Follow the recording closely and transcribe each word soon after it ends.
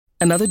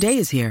Another day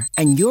is here,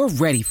 and you're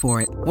ready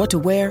for it. What to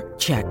wear?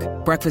 Check.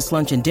 Breakfast,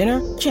 lunch, and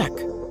dinner? Check.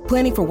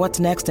 Planning for what's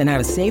next and how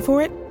to save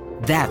for it?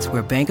 That's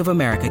where Bank of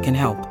America can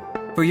help.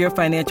 For your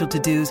financial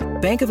to-dos,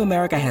 Bank of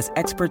America has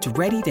experts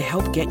ready to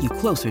help get you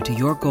closer to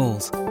your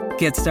goals.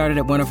 Get started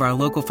at one of our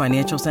local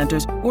financial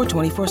centers or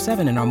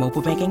 24/7 in our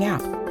mobile banking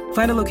app.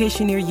 Find a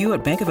location near you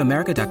at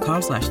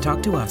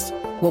bankofamerica.com/talktous.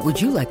 What would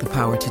you like the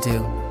power to do?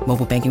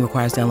 Mobile banking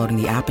requires downloading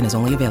the app and is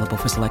only available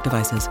for select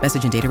devices.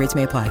 Message and data rates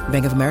may apply.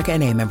 Bank of America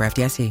N.A., member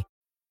FDIC.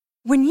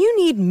 When you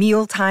need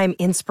mealtime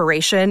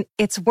inspiration,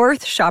 it's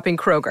worth shopping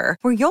Kroger,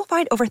 where you'll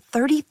find over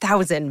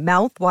 30,000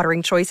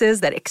 mouth-watering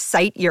choices that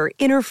excite your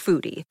inner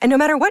foodie. And no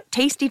matter what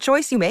tasty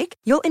choice you make,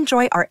 you'll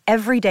enjoy our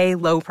everyday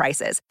low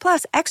prices,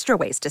 plus extra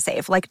ways to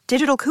save, like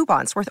digital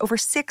coupons worth over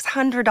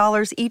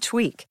 $600 each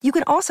week. You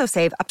can also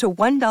save up to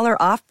 $1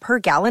 off per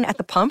gallon at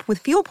the pump with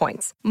fuel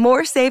points.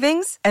 More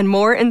savings and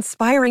more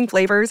inspiring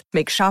flavors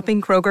make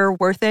shopping Kroger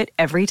worth it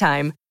every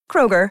time.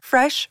 Kroger,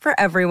 fresh for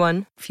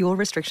everyone. Fuel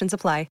restrictions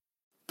apply.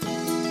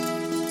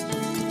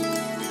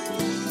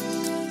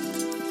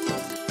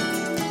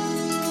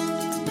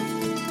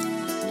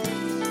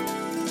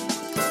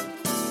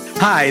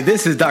 Hi,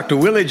 this is Dr.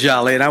 Willie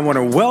Jolly, and I want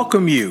to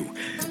welcome you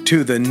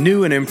to the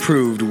new and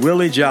improved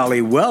Willie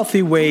Jolly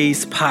Wealthy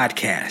Ways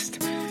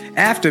podcast.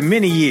 After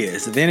many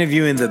years of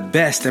interviewing the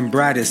best and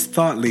brightest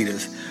thought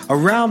leaders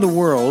around the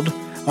world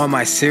on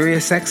my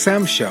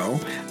SiriusXM show,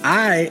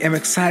 I am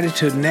excited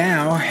to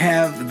now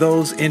have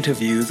those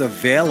interviews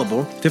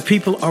available to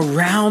people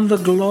around the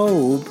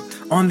globe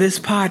on this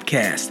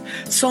podcast.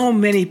 So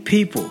many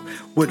people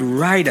would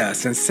write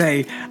us and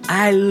say,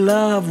 I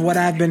love what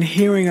I've been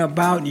hearing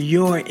about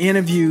your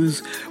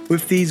interviews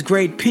with these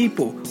great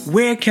people.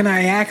 Where can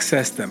I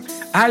access them?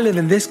 I live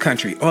in this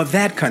country or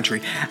that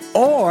country,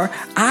 or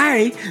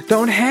I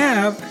don't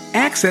have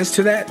access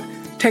to that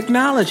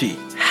technology.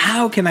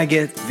 How can I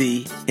get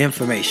the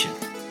information?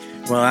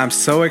 Well, I'm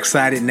so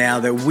excited now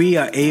that we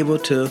are able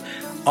to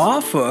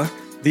offer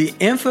the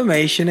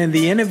information and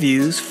the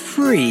interviews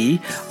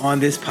free on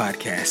this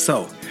podcast.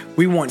 So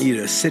we want you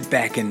to sit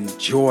back and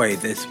enjoy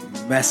this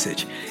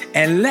message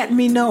and let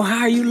me know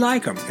how you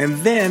like them. And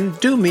then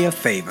do me a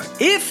favor.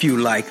 If you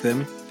like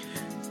them,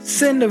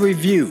 send a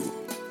review,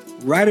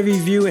 write a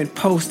review and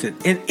post it.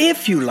 And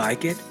if you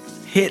like it,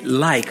 hit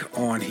like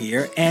on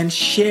here and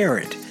share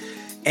it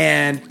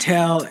and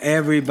tell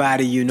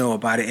everybody you know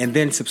about it, and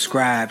then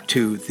subscribe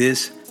to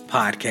this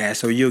podcast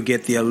so you'll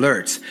get the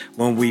alerts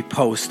when we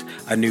post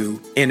a new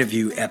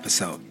interview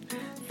episode.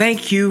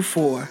 Thank you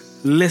for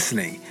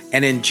listening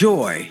and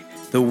enjoy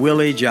the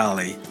Willie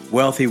Jolly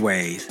Wealthy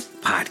Ways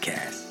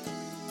podcast.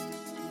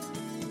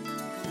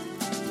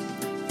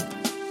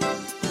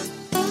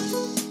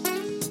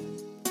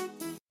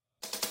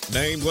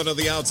 Named one of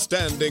the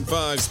outstanding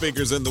 5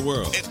 speakers in the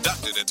world.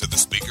 Inducted into the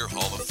Speaker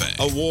Hall of Fame.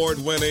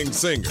 Award-winning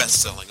singer.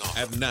 Best-selling author.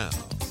 And now,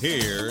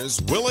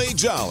 here's Willie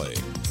Jolly.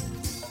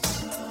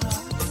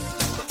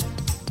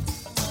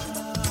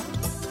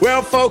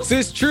 Well, folks,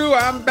 it's true.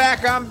 I'm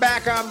back,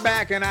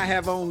 and I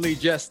have only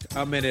just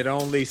a minute,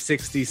 only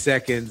 60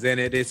 seconds, and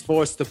it is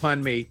forced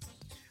upon me.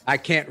 I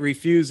can't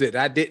refuse it.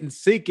 I didn't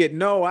seek it.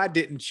 No, I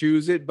didn't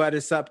choose it, but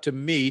it's up to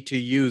me to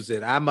use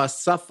it. I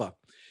must suffer.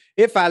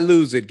 If I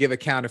lose it, give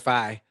account if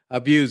I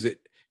abuse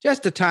it.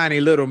 Just a tiny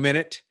little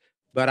minute,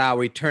 but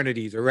our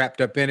eternities are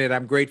wrapped up in it.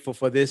 I'm grateful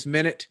for this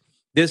minute,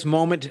 this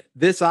moment,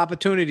 this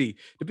opportunity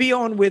to be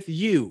on with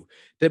you,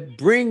 to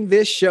bring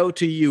this show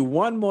to you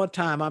one more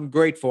time. I'm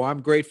grateful. And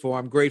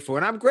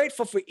I'm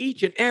grateful for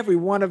each and every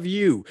one of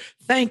you.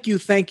 Thank you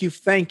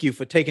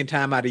for taking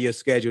time out of your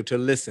schedule to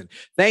listen.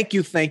 Thank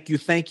you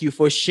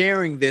for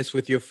sharing this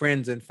with your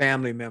friends and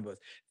family members.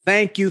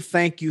 Thank you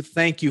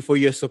for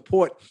your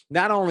support,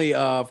 not only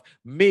of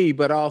me,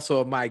 but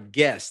also of my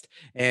guest.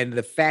 And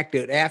the fact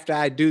that after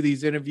I do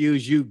these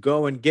interviews, you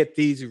go and get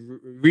these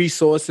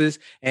resources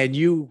and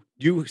you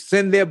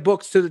send their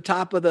books to the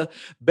top of the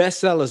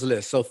bestsellers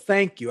list. So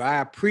thank you. I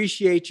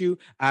appreciate you.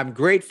 I'm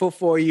grateful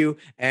for you.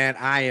 And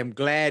I am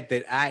glad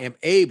that I am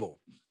able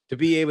to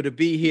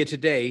be here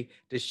today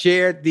to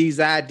share these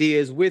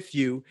ideas with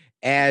you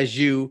as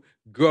you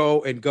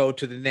go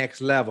to the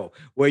next level.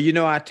 Well,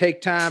 I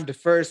take time to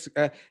first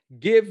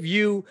give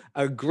you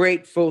a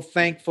grateful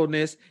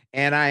thankfulness,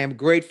 and I am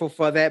grateful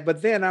for that.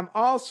 But then I'm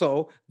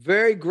also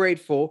very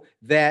grateful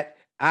that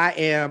I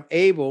am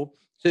able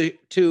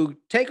to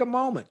take a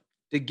moment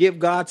to give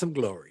God some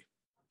glory,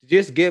 to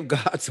just give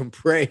God some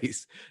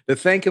praise, to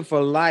thank him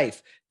for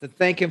life, to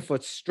thank him for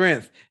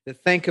strength, to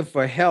thank him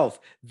for health.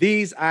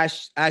 These, I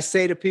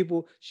say to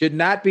people, should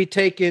not be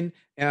taken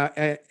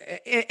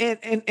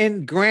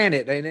and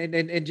granted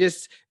and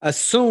just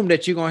assume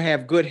that you're going to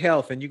have good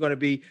health and you're going to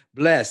be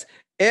blessed.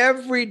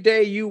 Every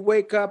day you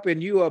wake up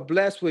and you are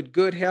blessed with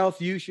good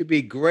health, you should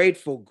be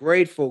grateful.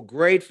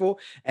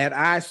 And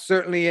I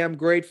certainly am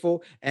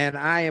grateful. And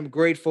I am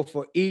grateful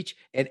for each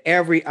and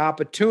every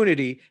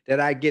opportunity that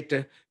I get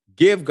to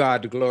Give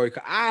God the glory.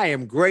 I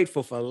am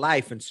grateful for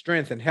life and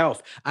strength and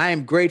health. I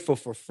am grateful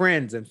for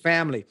friends and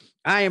family.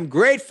 I am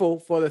grateful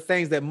for the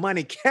things that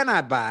money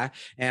cannot buy.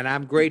 And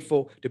I'm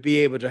grateful to be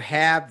able to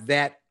have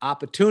that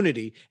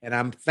opportunity. And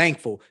I'm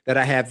thankful that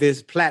I have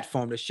this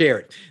platform to share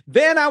it.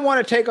 Then I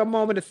want to take a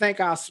moment to thank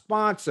our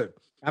sponsor.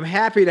 I'm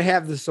happy to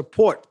have the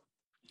support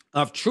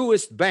of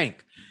Truist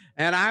Bank.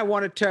 And I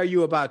want to tell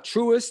you about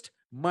Truist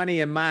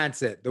Money and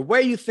Mindset. The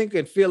way you think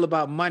and feel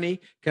about money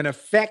can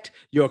affect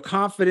your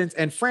confidence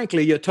and,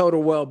 frankly, your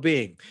total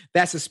well-being.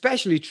 That's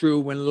especially true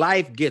when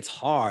life gets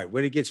hard,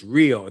 when it gets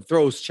real and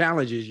throws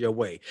challenges your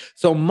way.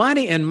 So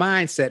Money and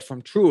Mindset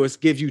from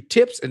Truist gives you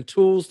tips and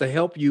tools to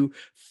help you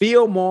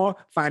feel more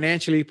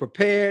financially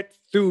prepared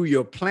through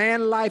your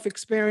planned life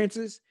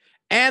experiences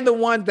and the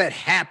ones that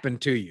happen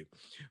to you.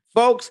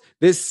 Folks,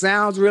 this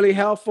sounds really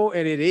helpful,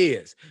 and it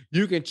is.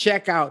 You can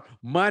check out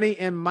Money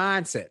and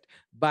Mindset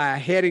by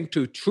heading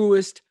to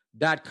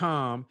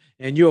Truist.com,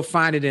 and you'll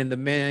find it in the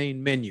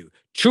main menu.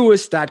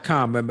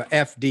 Truist.com, remember,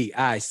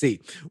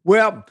 FDIC.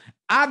 Well,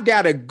 I've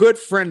got a good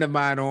friend of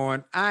mine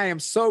on. I am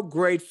so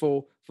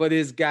grateful for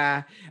this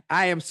guy.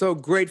 I am so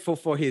grateful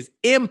for his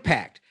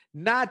impact,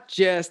 not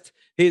just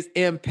his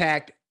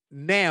impact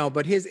now,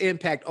 but his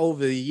impact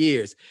over the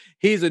years.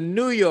 He's a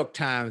New York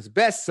Times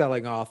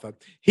best-selling author.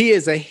 He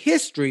is a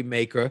history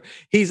maker.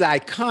 He's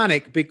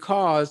iconic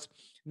because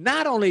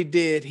not only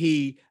did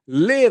he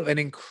live an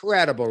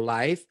incredible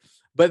life,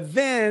 but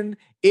then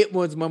it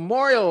was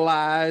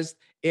memorialized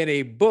in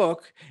a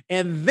book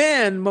and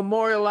then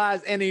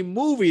memorialized in a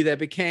movie that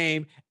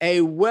became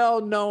a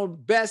well-known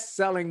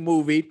best-selling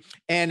movie.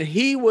 And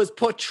he was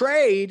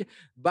portrayed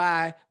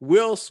by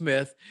Will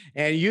Smith.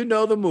 And you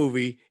know the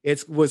movie.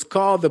 It was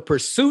called The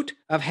Pursuit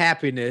of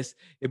Happiness,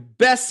 a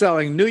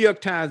best-selling New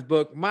York Times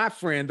book. My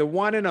friend, the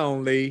one and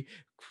only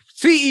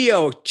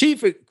CEO,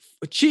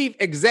 Chief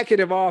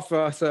Executive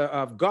Officer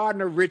of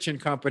Gardner Rich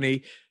 &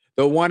 Company,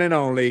 the one and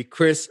only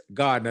Chris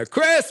Gardner.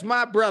 Chris,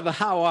 my brother,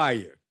 how are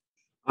you?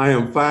 I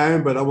am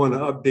fine, but I want to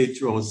update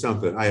you on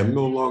something. I am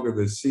no longer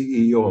the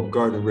CEO of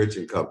Gardner Rich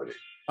 & Company.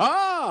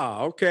 Oh,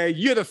 okay.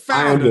 You're the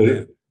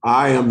founder.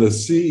 I am the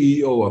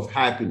CEO of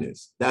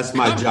happiness. That's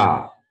my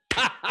job.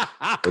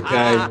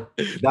 Okay?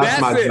 That's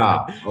my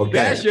job. Okay.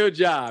 That's your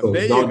job.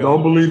 So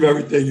don't believe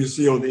everything you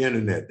see on the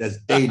internet. That's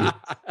dated.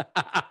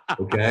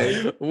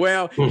 Okay.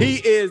 Well, he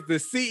is the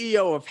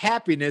CEO of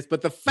happiness,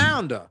 but the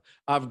founder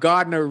of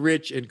Gardner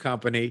Rich &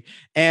 Company.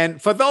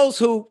 And for those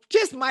who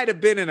just might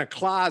have been in a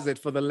closet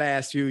for the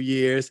last few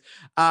years,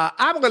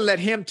 I'm going to let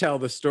him tell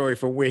the story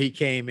from where he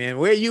came in,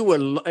 where you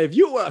were. If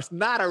you were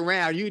not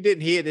around, you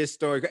didn't hear this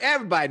story.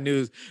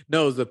 Everybody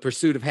knows the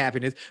pursuit of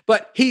happiness,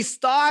 but he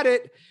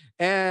started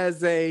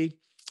as a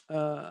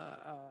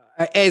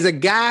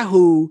guy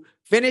who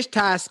finished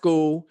high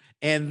school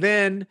and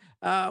then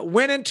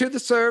went into the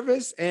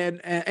service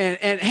and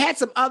had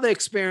some other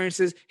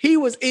experiences. He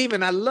was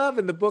even, I love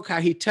in the book how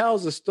he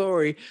tells the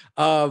story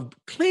of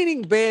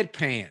cleaning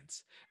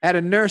bedpans at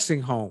a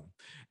nursing home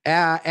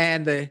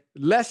and the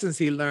lessons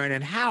he learned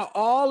and how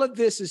all of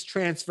this is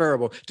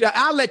transferable.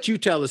 I'll let you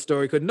tell the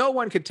story because no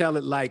one could tell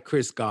it like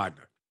Chris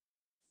Gardner.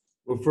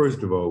 Well,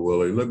 first of all,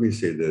 Willie, let me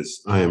say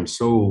this. I am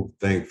so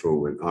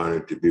thankful and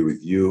honored to be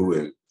with you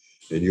and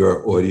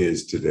your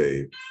audience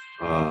today.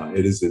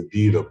 It is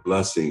indeed a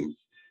blessing.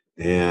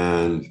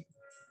 And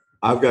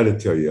I've got to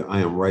tell you, I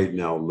am right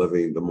now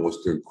living the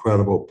most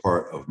incredible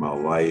part of my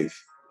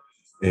life.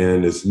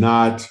 And it's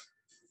not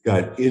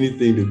got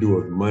anything to do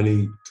with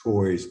money,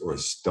 toys, or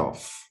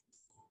stuff.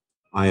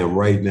 I am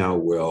right now,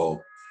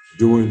 Will,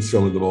 doing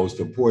some of the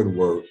most important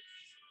work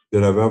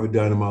that I've ever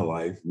done in my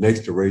life,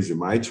 next to raising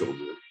my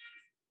children.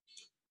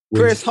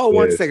 Chris, hold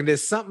 1 second.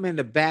 There's something in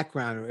the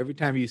background. Every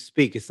time you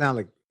speak, it sounds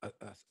like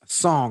a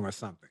song or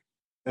something.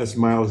 That's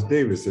Miles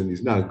Davis, and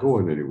he's not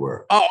going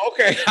anywhere. Oh,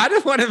 okay. I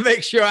just wanted to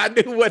make sure I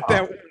knew what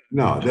that was.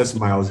 No, that's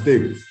Miles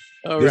Davis.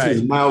 This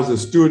is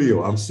Miles'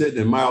 studio. I'm sitting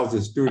in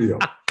Miles' studio.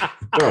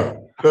 I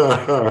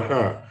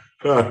wonder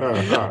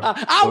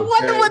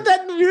what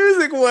that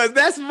music was.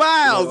 That's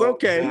Miles. Well,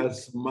 okay.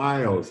 That's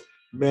Miles.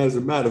 Man, as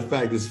a matter of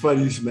fact, it's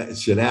funny you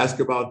should ask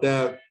about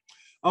that.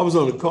 I was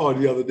on a call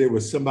the other day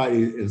with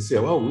somebody and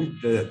said, "Oh,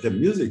 the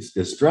music's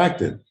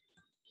distracting."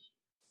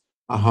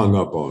 I hung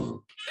up on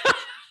them.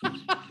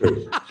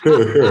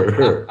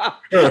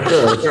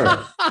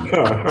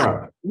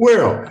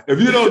 Well, if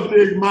you don't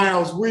dig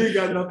Miles, we ain't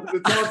got nothing to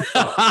talk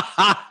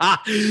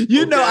about.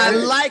 You know, I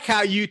like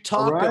how you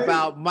talked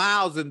about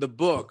Miles in the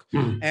book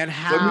and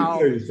how.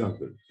 Let me tell you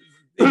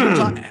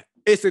something.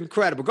 It's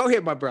incredible. Go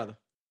ahead, my brother.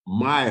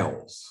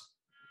 Miles,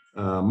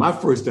 my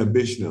first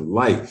ambition in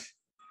life,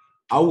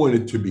 I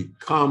wanted to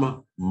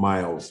become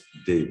Miles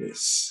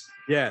Davis.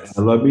 Yes.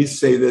 And let me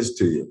say this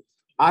to you.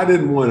 I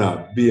didn't want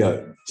to be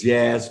a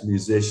jazz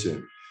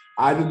musician.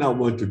 I did not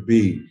want to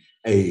be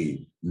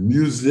a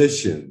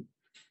musician.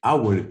 I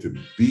wanted to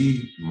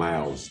be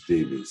Miles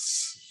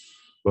Davis.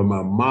 But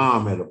my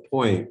mom, at a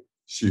point,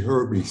 she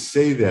heard me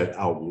say that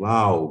out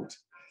loud.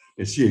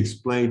 And she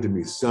explained to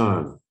me,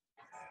 son,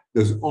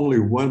 there's only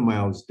one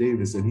Miles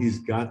Davis, and he's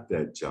got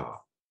that job.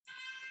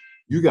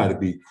 you got to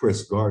be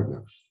Chris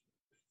Gardner.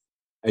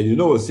 And you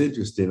know what's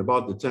interesting?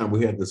 About the time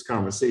we had this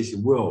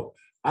conversation, Will,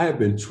 I have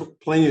been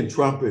playing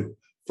trumpet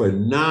for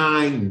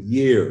 9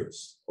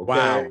 years. Okay?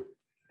 Wow.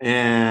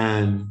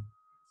 And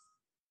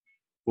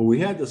when we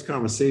had this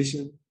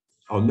conversation,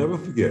 I'll never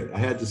forget, I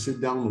had to sit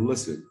down and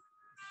listen.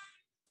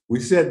 We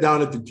sat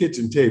down at the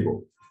kitchen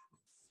table.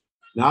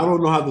 Now, I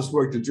don't know how this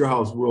worked at your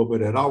house, Will,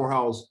 but at our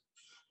house,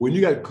 when you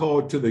got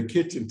called to the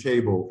kitchen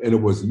table and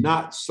it was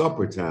not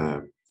supper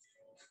time,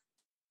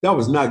 that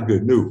was not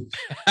good news.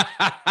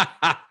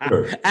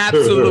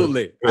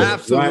 Absolutely.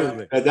 Absolutely.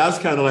 Right? And that's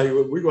kind of like,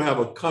 we're going to have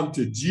a come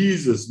to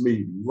Jesus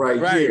meeting right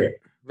here.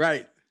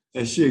 Right.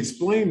 And she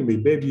explained to me,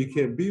 baby, you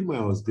can't be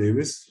Miles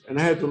Davis. And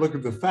I had to look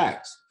at the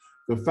facts.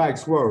 The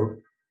facts were,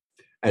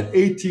 at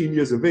 18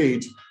 years of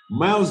age,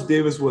 Miles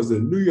Davis was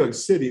in New York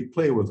City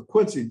playing with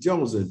Quincy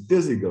Jones and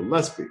Dizzy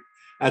Gillespie.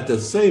 At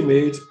the same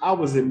age, I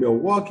was in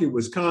Milwaukee,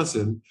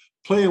 Wisconsin,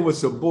 playing with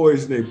some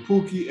boys named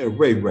Pookie and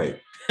Ray Ray.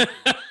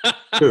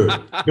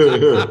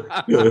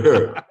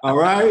 All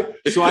right?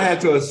 So I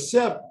had to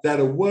accept that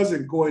it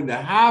wasn't going to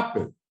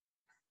happen.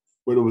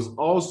 But it was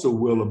also,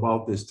 Will,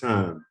 about this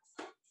time,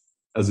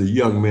 as a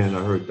young man,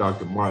 I heard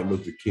Dr. Martin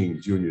Luther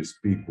King Jr.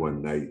 speak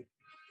one night.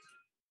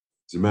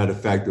 As a matter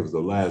of fact, it was the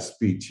last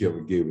speech he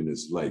ever gave in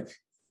his life.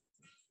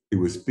 He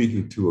was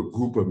speaking to a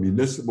group of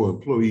municipal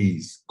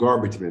employees,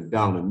 garbage men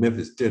down in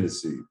Memphis,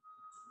 Tennessee.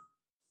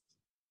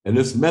 And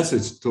this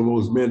message to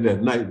those men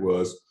that night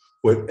was,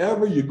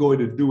 whatever you're going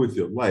to do with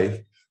your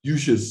life, you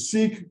should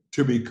seek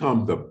to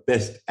become the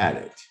best at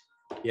it.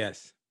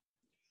 Yes.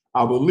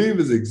 I believe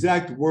his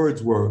exact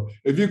words were,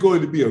 if you're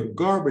going to be a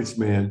garbage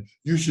man,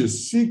 you should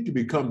seek to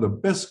become the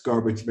best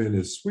garbage man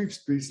and sweep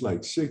streets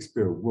like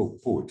Shakespeare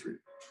wrote poetry.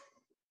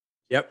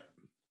 Yep.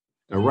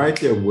 And right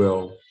there,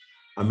 Will,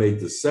 I made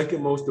the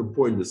second most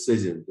important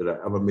decision that I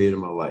ever made in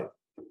my life.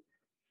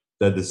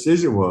 That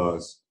decision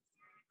was,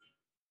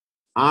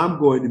 I'm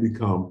going to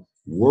become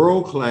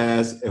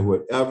world-class at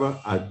whatever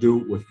I do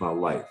with my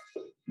life.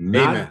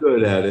 Not Amen.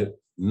 good at it,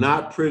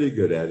 not pretty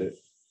good at it,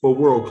 but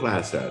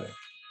world-class at it.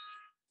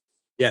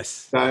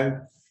 Yes. Okay?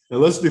 And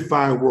let's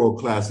define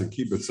world-class and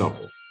keep it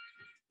simple.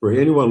 For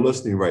anyone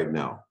listening right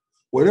now,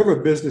 whatever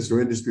business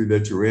or industry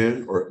that you're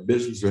in, or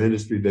business or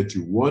industry that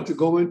you want to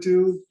go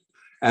into,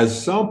 at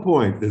some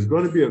point, there's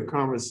going to be a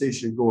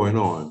conversation going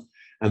on,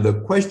 and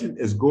the question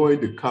is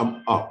going to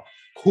come up.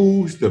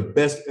 Who's the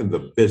best in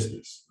the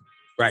business?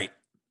 Right.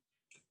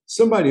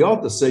 Somebody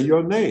ought to say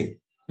your name.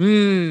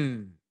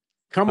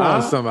 Come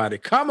on, somebody.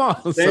 Come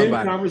on, Same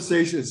somebody.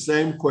 conversation,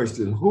 same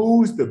question.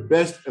 Who's the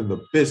best in the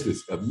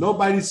business? If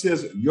nobody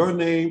says your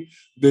name,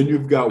 then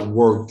you've got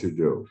work to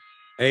do.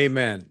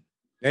 Amen.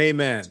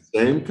 Amen.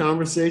 Same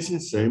conversation,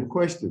 same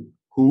question.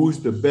 Who's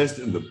the best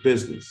in the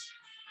business?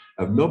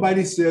 If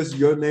nobody says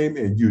your name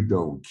and you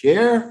don't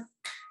care,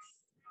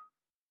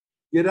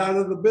 get out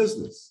of the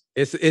business.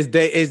 It's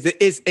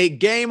a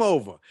game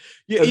over.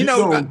 If you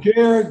don't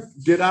care,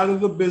 get out of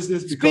the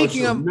business because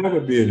you'll never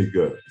be any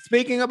good.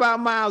 Speaking about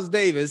Miles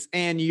Davis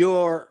and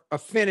your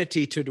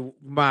affinity to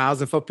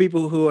Miles, and for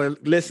people who are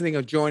listening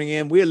or joining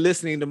in, we're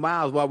listening to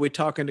Miles while we're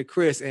talking to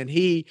Chris, and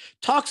he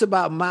talks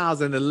about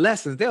Miles and the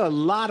lessons. There are a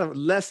lot of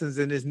lessons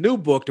in this new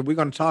book that we're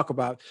going to talk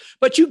about.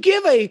 But you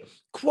give a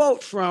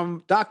quote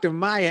from Dr.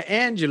 Maya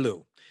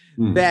Angelou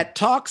that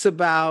talks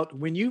about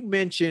when you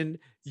mentioned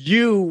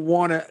you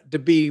wanted to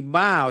be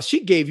Miles.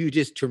 She gave you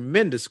just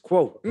tremendous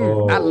quote.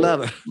 I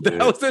love it. That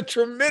was a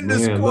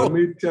tremendous quote. Let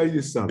me tell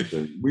you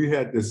something. We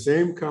had the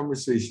same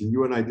conversation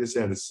you and I just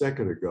had a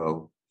second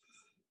ago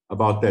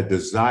about that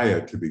desire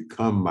to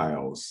become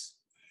Miles.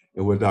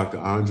 And what Dr.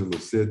 Angela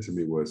said to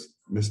me was,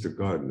 Mr.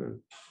 Gardner,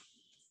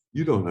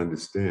 you don't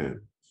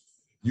understand.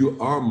 You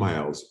are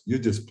Miles. You're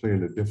just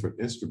playing a different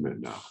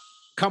instrument now.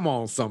 Come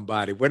on,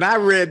 somebody. When I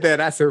read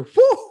that, I said,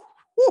 whoo.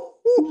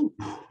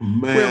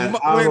 Man,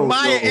 when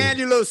Maya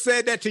Angelou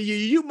said that to you,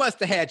 you must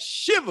have had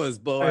shivers,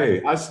 boy.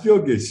 Hey, I still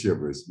get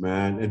shivers,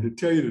 man. And to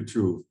tell you the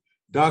truth,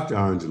 Dr.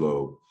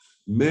 Angelo,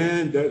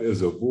 man, that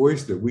is a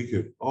voice that we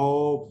could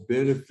all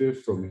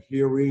benefit from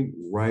hearing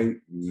right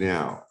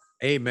now.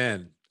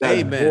 Amen.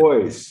 That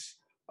voice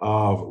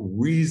of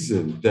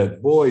reason,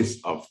 that voice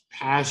of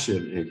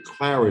passion and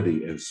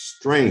clarity and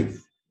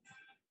strength.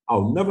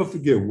 I'll never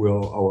forget,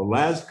 Will, our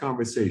last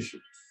conversation.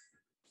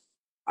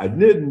 I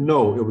didn't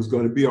know it was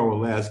going to be our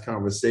last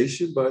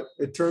conversation, but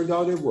it turned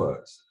out it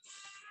was.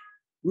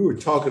 We were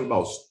talking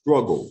about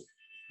struggle.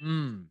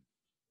 And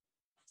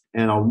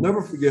I'll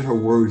never forget her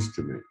words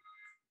to me.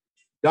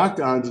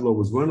 Dr. Angela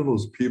was one of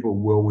those people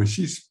where when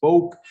she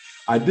spoke,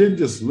 I didn't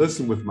just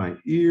listen with my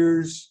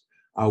ears.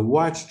 I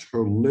watched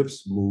her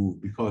lips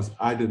move because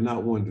I did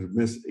not want to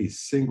miss a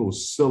single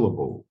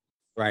syllable.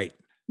 Right.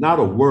 Not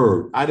a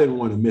word. I didn't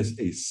want to miss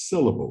a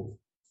syllable.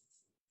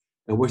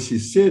 And what she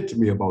said to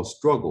me about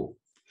struggle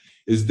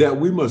is that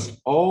we must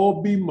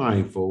all be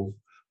mindful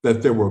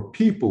that there were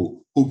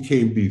people who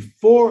came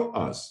before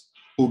us,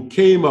 who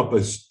came up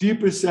a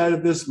steeper side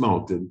of this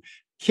mountain,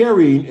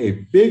 carrying a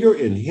bigger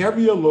and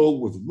heavier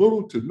load with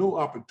little to no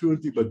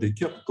opportunity, but they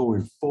kept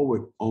going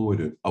forward, onward,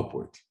 and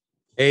upward.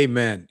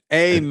 Amen.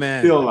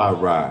 Amen. Still I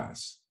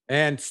rise.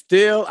 And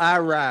still I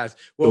rise.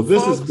 Well, so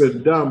this folks, has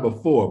been done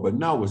before, but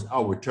now it's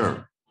our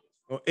turn.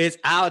 It's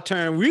our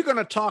turn. We're going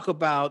to talk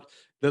about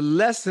the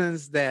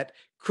lessons that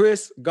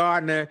Chris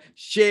Gardner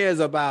shares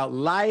about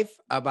life,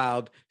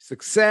 about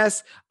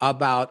success,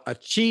 about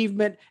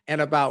achievement,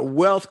 and about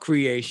wealth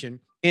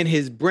creation in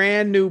his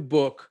brand new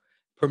book,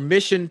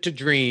 Permission to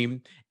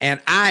Dream.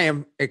 And I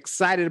am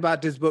excited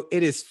about this book.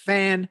 It is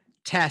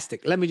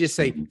fantastic. Let me just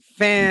say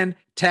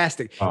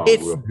fantastic.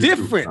 It's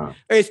different.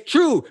 It's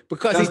true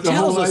because he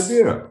tells us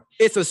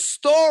it's a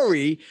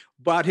story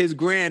about his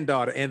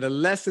granddaughter and the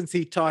lessons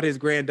he taught his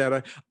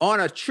granddaughter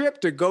on a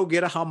trip to go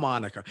get a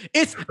harmonica.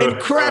 It's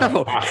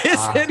incredible.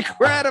 It's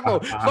incredible.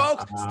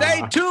 Folks,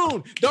 stay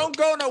tuned. Don't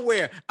go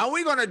nowhere. And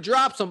we're going to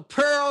drop some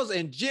pearls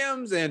and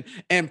gems and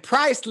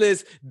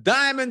priceless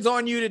diamonds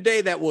on you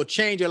today that will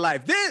change your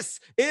life.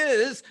 This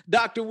is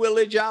Dr.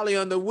 Willie Jolly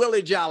on the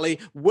Willie Jolly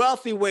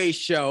Wealthy Ways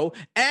Show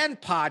and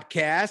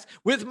podcast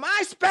with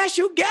my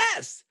special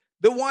guest,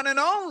 the one and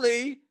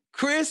only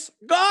Chris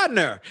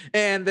Gardner,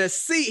 and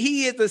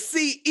he is the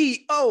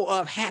CEO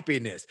of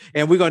happiness.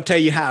 And we're going to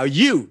tell you how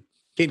you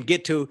can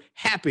get to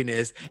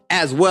happiness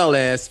as well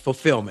as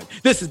fulfillment.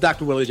 This is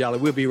Dr. Willie Jolly.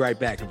 We'll be right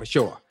back. And for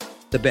sure,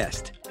 the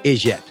best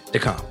is yet to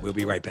come. We'll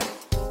be right back.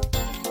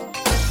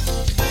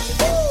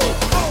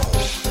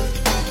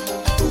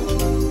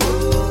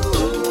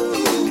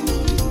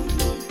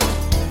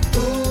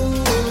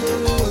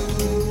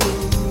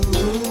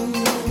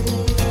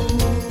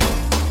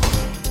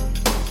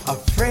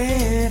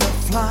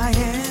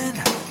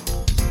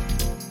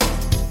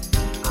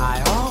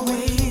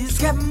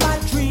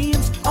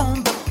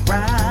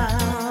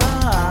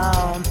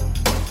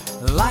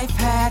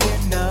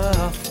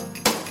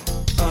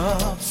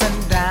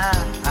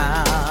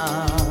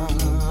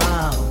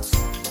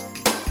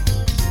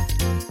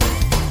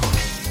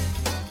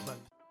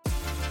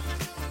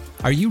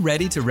 Are you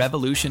ready to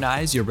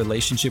revolutionize your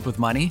relationship with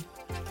money?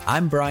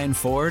 I'm Brian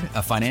Ford,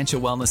 a financial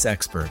wellness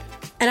expert.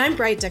 And I'm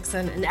Bright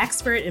Dixon, an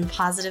expert in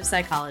positive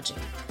psychology.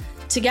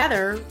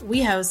 Together,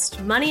 we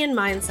host Money and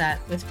Mindset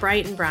with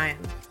Bright and Brian,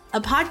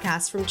 a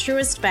podcast from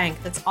Truist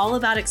Bank that's all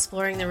about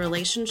exploring the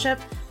relationship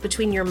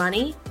between your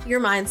money, your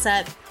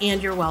mindset,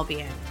 and your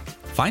well-being.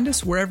 Find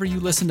us wherever you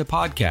listen to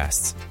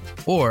podcasts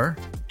or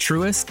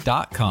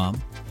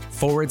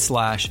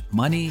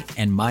truist.com/money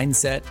and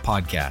mindset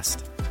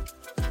podcast.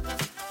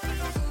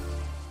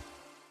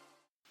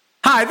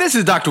 Hi, this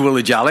is Dr.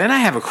 Willie Jolly, and I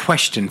have a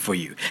question for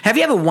you. Have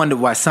you ever wondered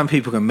why some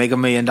people can make $1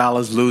 million,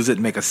 lose it,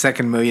 make a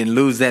second million,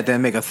 lose that,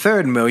 then make a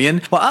third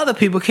million, while other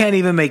people can't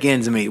even make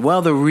ends meet?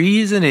 Well, the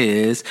reason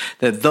is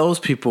that those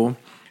people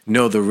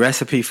know the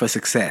recipe for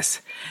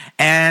success.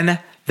 And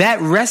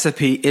that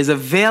recipe is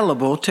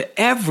available to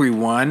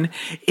everyone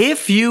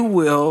if you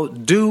will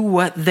do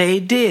what they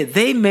did.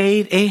 They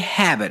made a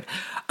habit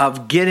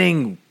of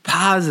getting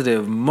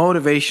positive,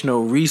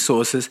 motivational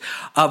resources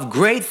of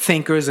great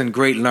thinkers and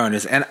great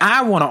learners. And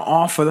I want to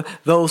offer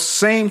those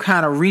same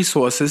kind of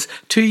resources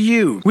to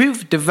you.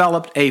 We've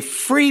developed a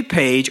free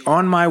page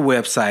on my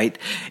website.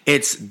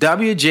 It's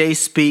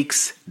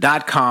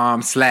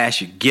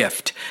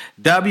wjspeaks.com/gift.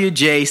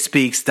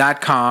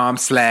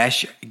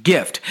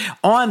 wjspeaks.com/gift.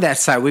 On that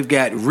site, we've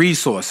got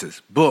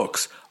resources,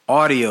 books,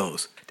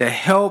 audios that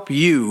help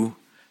you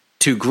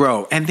to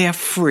grow, and they're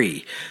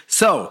free.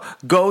 So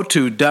go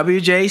to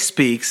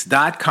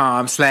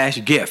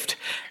wjspeaks.com/gift,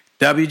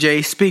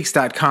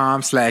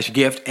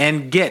 wjspeaks.com/gift,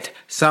 and get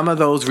some of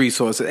those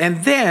resources,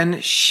 and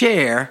then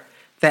share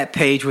that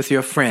page with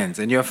your friends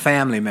and your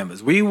family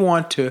members. We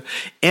want to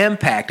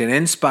impact and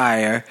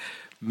inspire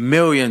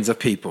millions of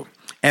people.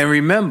 And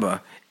remember,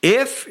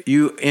 if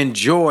you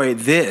enjoy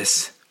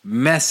this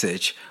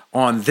message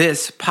on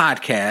this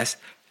podcast,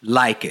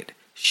 like it,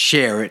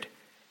 share it,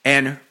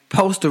 and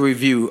post a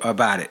review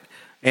about it,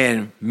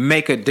 and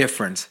make a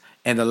difference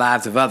in the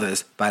lives of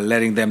others by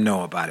letting them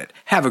know about it.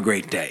 Have a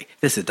great day.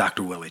 This is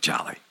Dr. Willie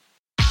Jolly.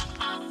 A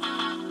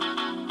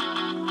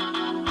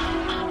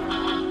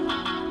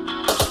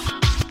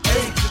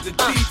to the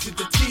D to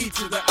the T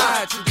to the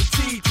I to the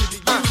T to the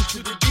U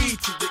to the D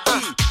to the E.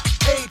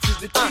 A to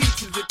the T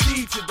to the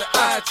T to the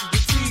I to the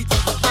T to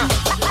the U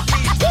to the D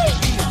to the E.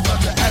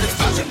 It's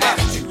about your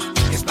attitude.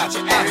 It's about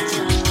your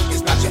attitude.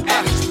 It's about your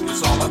attitude.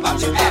 It's all about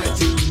your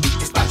attitude.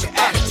 It's about your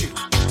attitude.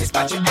 It's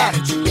about your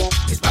attitude.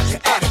 It's about your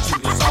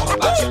attitude. It's all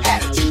about your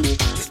attitude.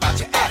 It's about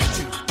your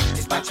attitude.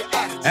 It's about your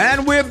attitude.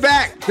 And we're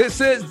back.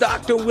 This is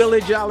Dr.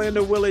 Willie Jolly and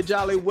the Willie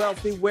Jolly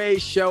Wealthy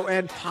Ways Show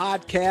and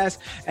podcast.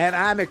 And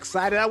I'm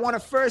excited. I want to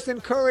first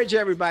encourage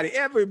everybody,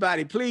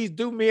 please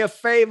do me a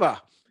favor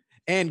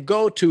and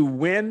go to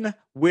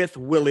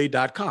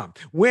winwithwillie.com.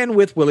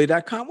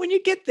 Winwithwillie.com. When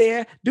you get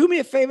there, do me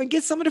a favor and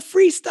get some of the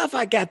free stuff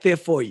I got there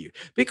for you,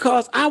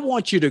 because I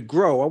want you to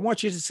grow. I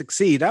want you to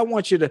succeed. I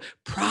want you to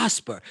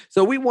prosper.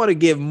 So we want to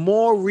give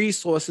more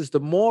resources to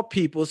more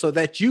people so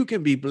that you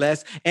can be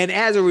blessed. And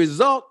as a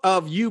result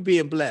of you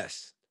being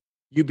blessed,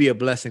 you be a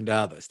blessing to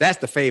others. That's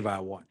the favor I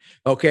want.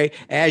 Okay.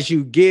 As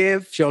you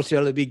give, shall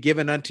it be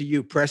given unto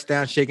you, pressed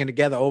down, shaken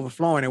together,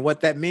 overflowing. And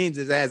what that means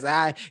is as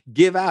I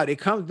give out, it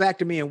comes back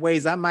to me in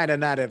ways I might have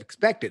not have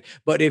expected.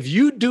 But if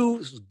you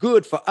do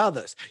good for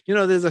others,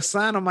 there's a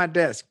sign on my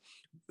desk.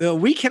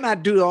 We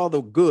cannot do all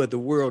the good the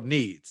world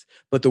needs,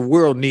 but the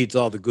world needs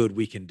all the good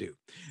we can do.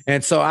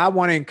 And so I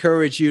want to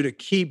encourage you to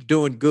keep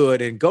doing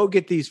good and go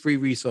get these free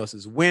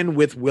resources,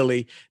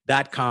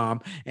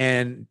 winwithwillie.com.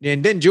 And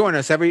then join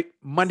us every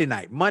Monday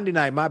night. Monday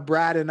night, my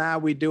bride and I,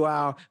 we do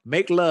our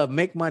Make Love,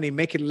 Make Money,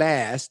 Make It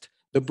Last,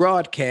 the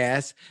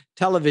broadcast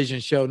television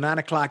show,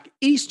 9:00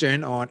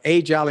 Eastern on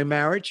A Jolly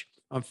Marriage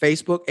on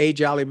Facebook, A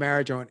Jolly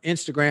Marriage on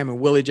Instagram, and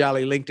Willie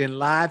Jolly LinkedIn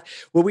Live,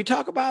 where we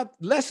talk about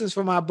lessons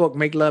from our book,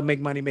 Make Love, Make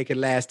Money, Make It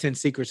Last, 10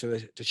 Secrets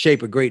to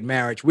Shape a Great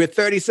Marriage. We're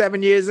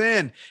 37 years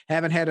in,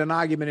 haven't had an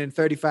argument in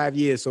 35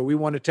 years. So we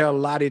want to tell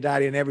Lottie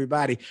Dottie and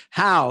everybody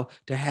how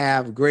to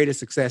have greater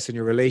success in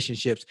your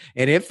relationships.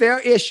 And if there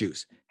are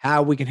issues,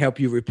 how we can help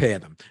you repair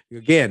them.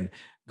 Again,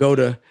 go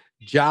to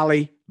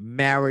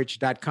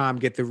jollymarriage.com,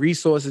 get the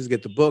resources,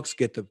 get the books,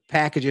 get the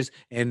packages,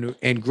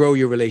 and grow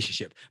your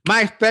relationship.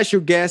 My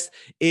special guest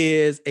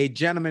is a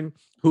gentleman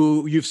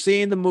who you've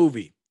seen the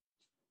movie,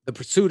 The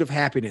Pursuit of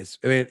Happiness.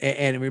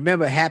 And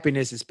remember,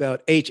 happiness is spelled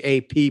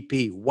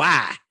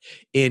Happynes,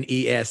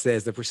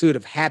 as The Pursuit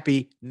of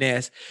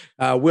Happiness.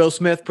 Will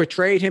Smith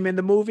portrayed him in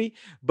the movie,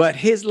 but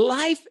his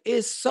life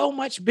is so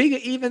much bigger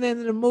even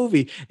than the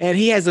movie. And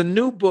he has a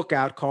new book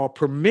out called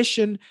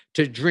Permission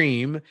to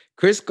Dream,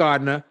 Chris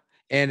Gardner,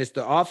 and it's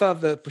the author of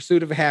The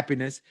Pursuit of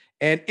Happiness.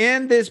 And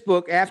in this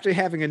book, after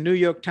having a New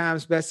York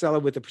Times bestseller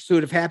with The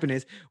Pursuit of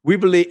Happiness, we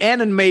believe, and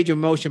a major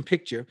motion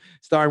picture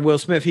starring Will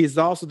Smith, he is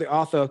also the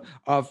author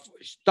of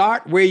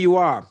Start Where You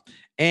Are.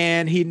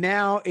 And he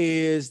now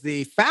is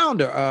the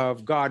founder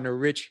of Gardner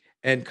Rich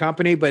and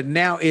Company, but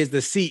now is the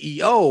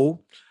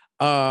CEO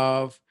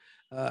of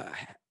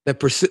The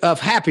Pursuit of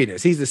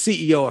Happiness. He's the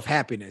CEO of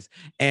Happiness,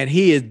 and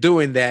he is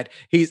doing that.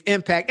 He's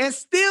impact and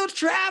still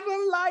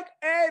traveling like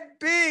a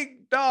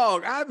big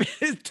dog. I mean,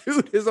 this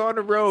dude is on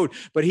the road,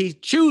 but he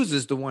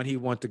chooses the one he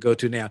wants to go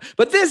to now.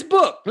 But this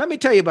book, let me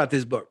tell you about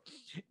this book.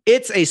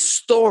 It's a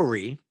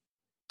story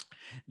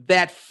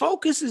that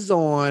focuses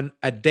on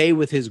a day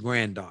with his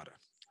granddaughter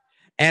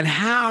and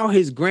how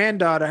his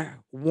granddaughter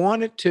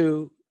wanted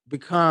to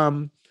get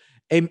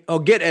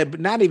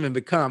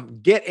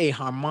a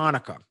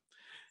harmonica.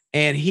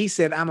 And he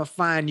said, I'm going to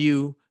find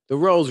you the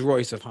Rolls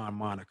Royce of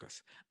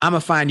harmonicas. I'm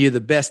going to find you the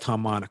best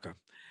harmonica,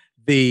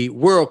 the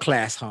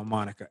world-class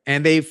harmonica.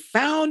 And they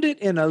found it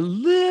in a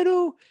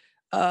little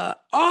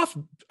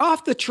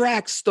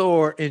off-the-track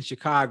store in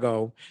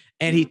Chicago.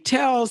 And he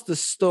tells the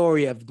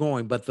story of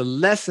going, but the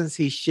lessons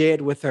he shared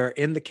with her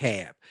in the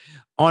cab,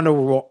 on the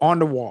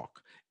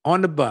walk,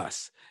 on the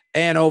bus,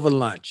 and over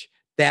lunch,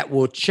 that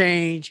will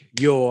change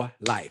your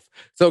life.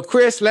 So,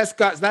 Chris, let's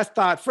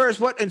start first.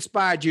 What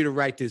inspired you to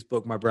write this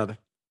book, my brother?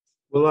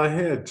 Well, I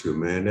had to,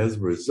 man. As a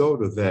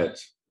result of that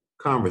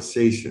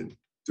conversation,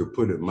 to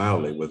put it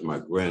mildly, with my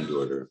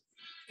granddaughter,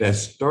 that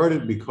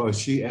started because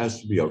she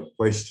asked me a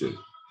question.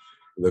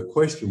 The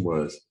question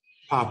was,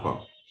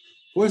 Papa,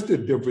 what's the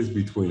difference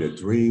between a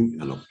dream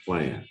and a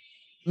plan?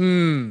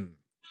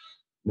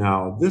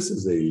 Now, this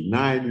is a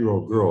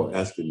 9-year-old girl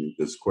asking me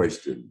this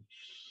question.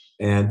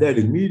 And that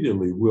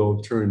immediately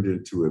Will turned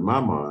into, in my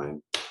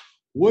mind,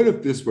 what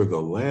if this were the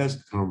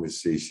last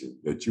conversation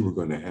that you were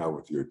going to have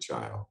with your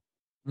child?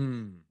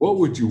 What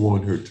would you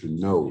want her to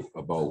know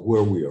about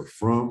where we are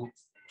from,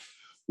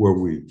 where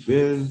we've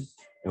been,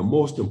 and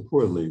most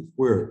importantly,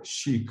 where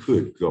she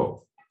could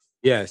go?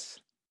 Yes.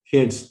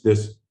 Hence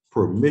this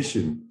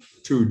permission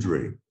to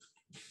dream.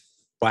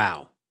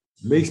 Wow.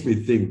 Makes me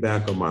think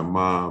back on my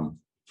mom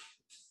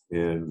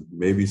and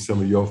maybe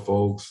some of your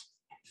folks.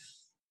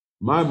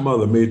 My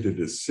mother made the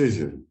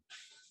decision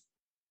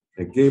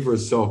and gave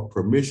herself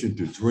permission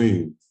to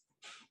dream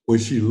when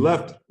she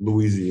left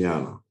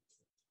Louisiana.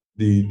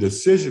 The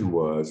decision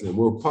was, and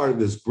we're part of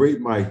this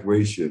great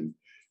migration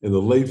in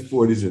the late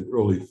 40s and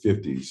early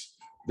 50s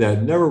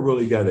that never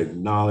really got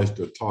acknowledged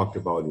or talked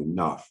about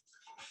enough.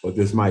 But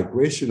this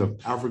migration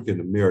of African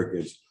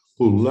Americans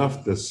who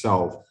left the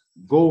South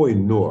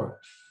going north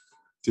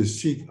to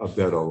seek a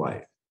better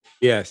life.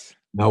 Yes.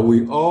 Now,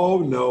 we all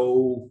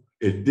know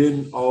it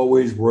didn't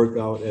always work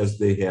out as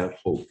they had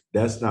hoped.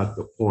 That's not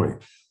the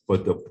point.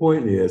 But the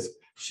point is,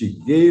 she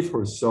gave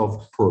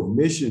herself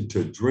permission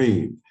to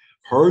dream.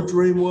 Her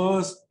dream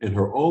was, in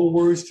her own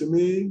words to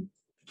me,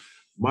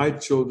 my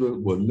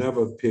children will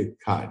never pick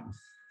cotton.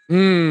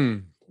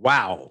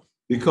 Wow.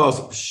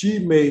 Because she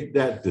made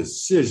that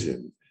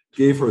decision,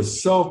 gave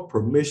herself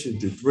permission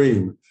to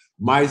dream.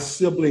 My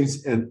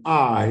siblings and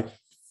I,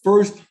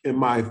 first in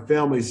my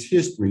family's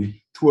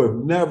history, to have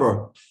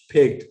never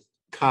picked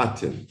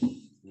cotton.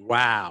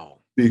 Wow.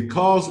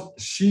 Because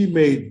she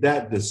made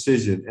that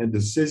decision and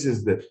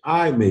decisions that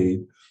I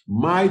made,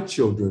 my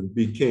children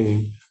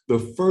became the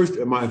first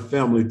in my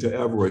family to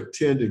ever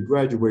attend and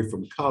graduate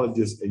from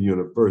colleges and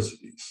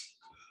universities.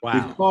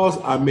 Wow. Because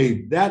I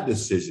made that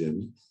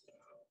decision,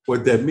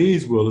 What that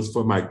means, Will, is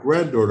for my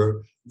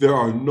granddaughter, there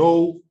are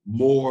no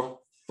more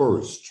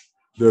first.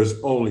 There's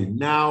only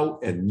now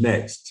and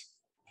next.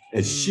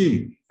 And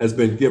she has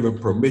been given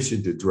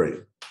permission to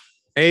dream.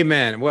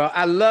 Amen. Well,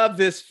 I love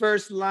this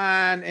first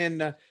line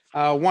in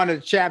one of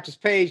the chapters,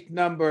 page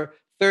number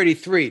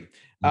 33.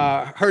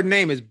 Her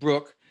name is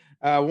Brooke.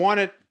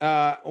 Wanted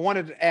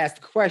to ask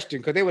the question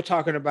because they were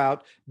talking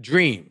about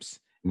dreams.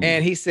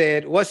 And he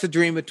said, what's the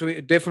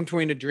difference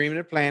between a dream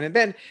and a plan? And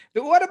then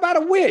what about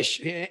a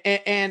wish?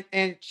 And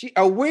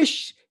a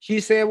wish, she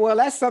said, well,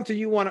 that's something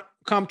you want to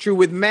come true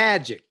with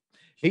magic.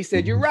 He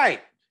said, you're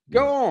right.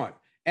 Go on.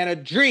 And a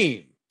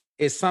dream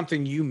is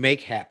something you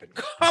make happen.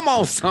 Come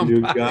on, somebody.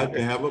 You got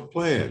to have a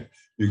plan.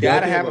 You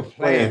got to have a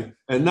plan.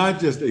 And not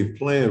just a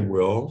plan,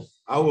 Will.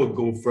 I will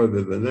go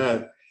further than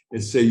that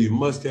and say you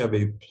must have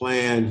a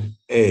plan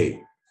A.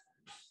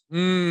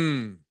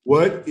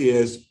 What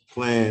is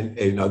plan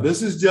A? Now,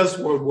 this is just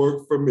what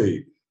worked for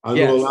me. I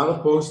know a lot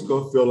of folks are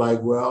going to feel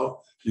like,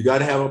 well, you got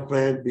to have a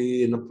plan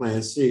B and a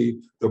plan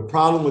C. The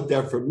problem with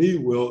that for me,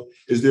 Will,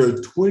 is there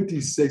are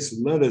 26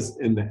 letters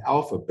in the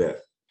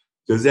alphabet.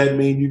 Does that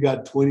mean you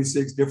got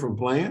 26 different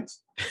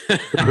plans?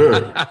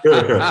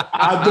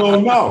 I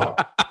don't know.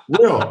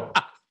 Will,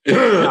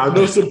 I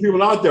know some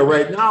people out there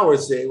right now are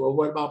saying, well,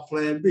 what about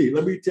plan B?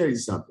 Let me tell you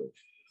something.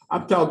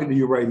 I'm talking to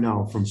you right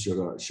now from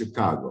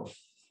Chicago.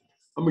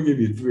 I'm going to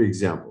give you 3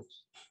 examples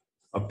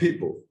of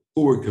people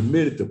who were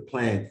committed to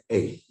plan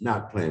A,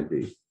 not plan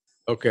B.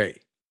 Okay.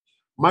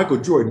 Michael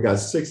Jordan got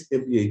 6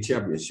 NBA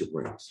championship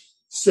rings.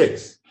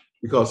 6,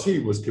 because he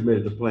was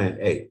committed to plan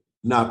A,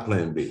 not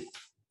plan B.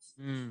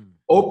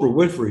 Oprah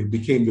Winfrey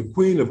became the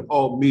queen of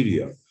all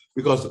media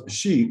because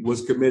she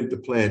was committed to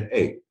plan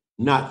A,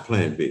 not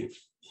plan B.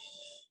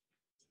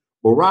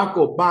 Barack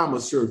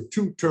Obama served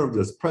 2 terms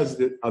as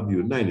president of the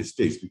United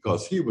States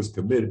because he was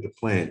committed to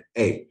plan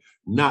A,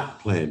 not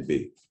plan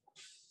B.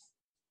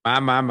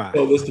 My.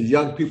 So this to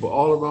young people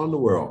all around the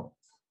world.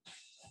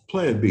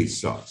 Plan B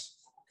sucks.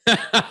 Well,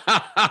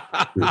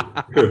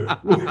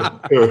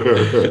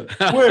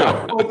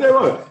 I'll tell you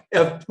what,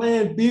 if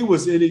plan B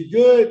was any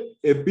good,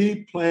 it'd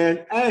be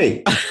plan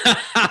A.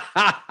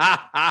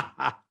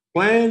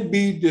 Plan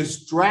B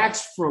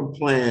distracts from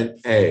plan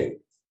A.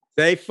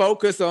 They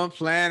focus on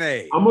plan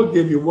A. I'm going to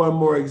give you one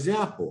more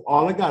example.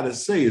 All I got to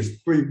say is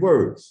 3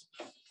 words.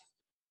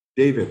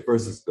 David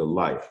versus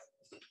Goliath.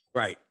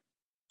 Right.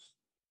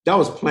 That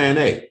was plan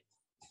A.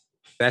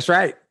 That's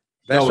right.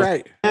 That's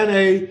right. Plan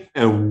A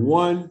and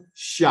 1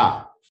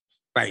 shot.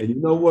 Right. And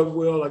you know what,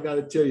 Will? I got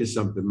to tell you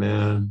something,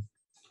 man.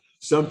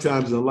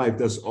 Sometimes in life,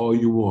 that's all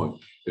you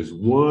want is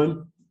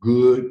 1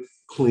 good,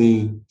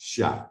 clean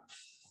shot.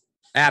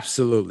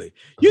 Absolutely.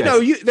 Okay. You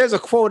know, there's a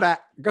quote.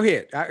 Go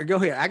ahead. I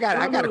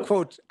got a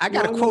quote.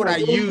 I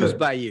use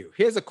by you.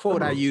 Here's a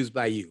quote I use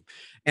by you,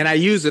 and I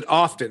use it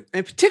often,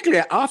 and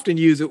particularly I often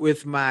use it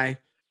with my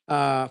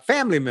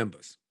family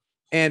members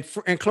and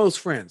close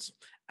friends.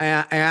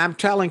 And I'm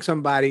telling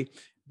somebody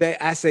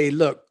that I say,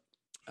 look,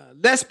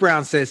 Les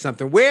Brown says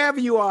something. Wherever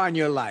you are in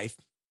your life,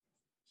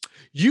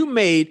 you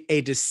made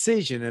a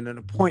decision and an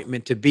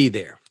appointment to be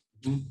there.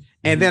 Mm-hmm.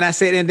 And then I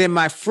said, and then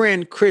my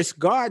friend Chris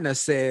Gardner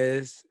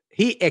says,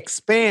 he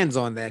expands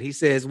on that. He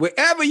says,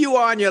 wherever you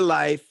are in your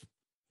life,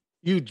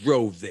 you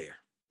drove there.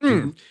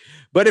 Mm-hmm.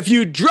 But if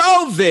you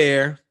drove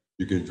there,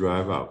 you can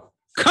drive out.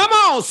 Come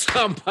on,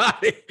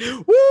 somebody.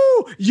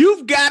 Woo!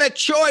 You've got a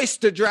choice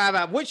to drive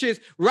out, which is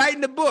right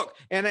in the book.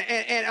 And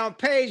on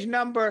page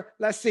number,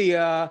 let's see,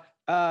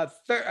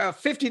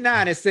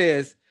 59, it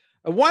says,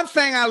 one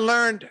thing I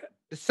learned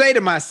to say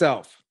to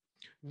myself,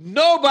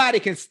 nobody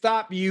can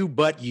stop you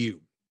but you.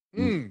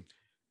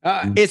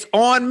 It's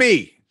on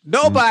me.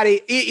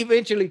 Nobody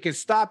eventually can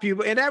stop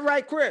you. Isn't that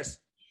right, Chris?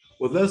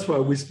 Well, that's why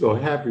we spell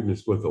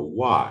happiness with a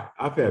Y.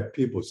 I've had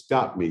people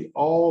stop me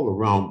all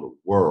around the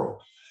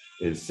world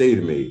and say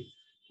to me,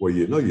 well,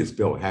 you know you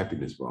spell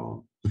happiness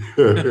wrong.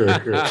 Well,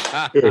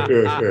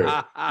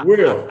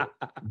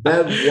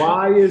 that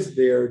Y is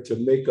there to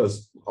make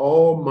us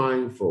all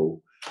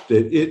mindful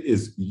that it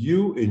is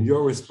you and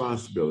your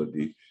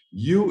responsibility,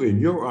 you and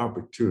your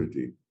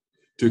opportunity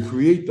to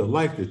create the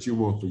life that you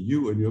want for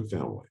you and your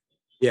family.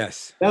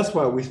 Yes. That's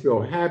why we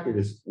spell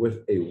happiness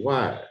with a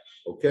Y,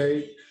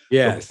 okay?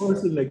 Yes. The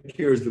person that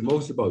cares the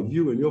most about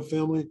you and your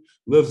family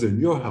lives in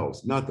your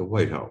house, not the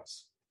White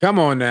House. Come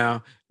on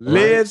now.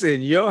 Lives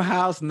in your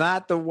house,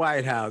 not the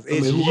White House.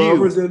 It's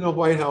whoever's in the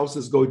White House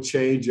is going to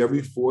change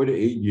every 4 to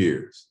 8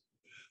 years.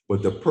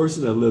 But the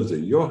person that lives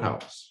in your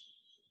house,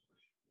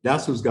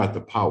 that's who's got the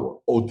power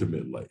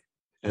ultimately.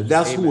 And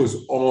that's who is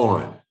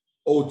on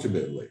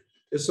ultimately.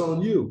 It's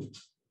on you.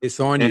 It's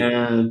on you.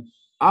 And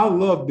I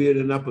love being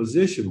in that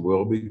position,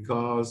 Will,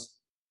 because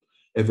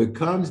if it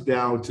comes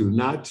down to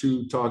not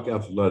to talk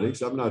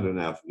athletics, I'm not an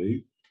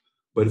athlete,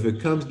 but if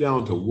it comes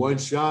down to 1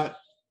 shot,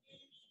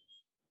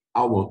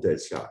 I want that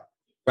shot.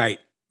 Right.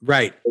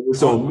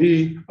 It's on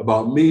me,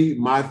 about me,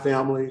 my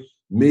family,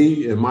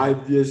 me and my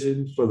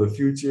vision for the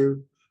future.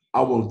 I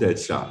want that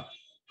shot.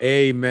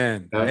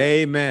 Amen.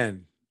 Okay?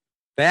 Amen.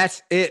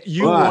 That's it.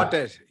 You want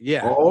that.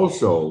 Yeah.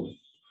 Also,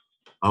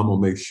 I'm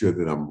going to make sure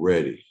that I'm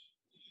ready.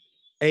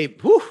 Hey,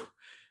 whew,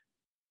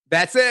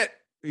 that's it.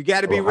 You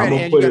got to be ready,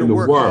 and you put got to in the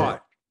work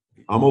hard.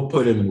 I'm going to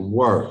put in the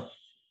work.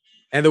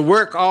 And the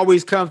work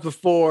always comes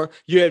before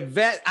you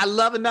invest. I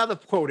love another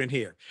quote in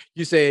here.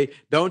 You say,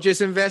 don't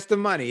just invest the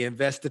money,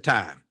 invest the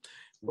time.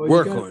 Well,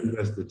 work you on it.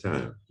 Invest the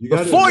time.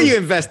 Before you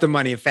invest the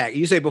money, in fact,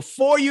 you say,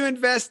 before you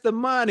invest the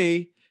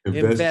money,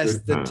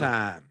 invest the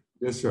time.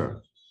 Yes, sir.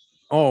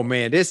 Oh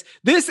man, this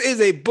is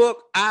a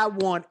book I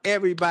want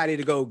everybody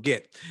to go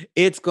get.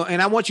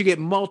 And I want you to get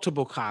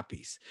multiple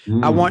copies.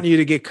 I want you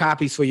to get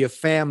copies for your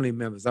family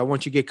members. I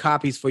want you to get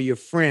copies for your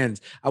friends.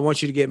 I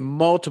want you to get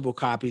multiple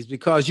copies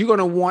because you're going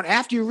to want,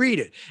 after you read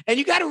it, and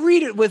you got to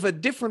read it with a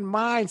different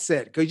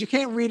mindset because you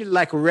can't read it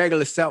like a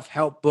regular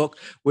self-help book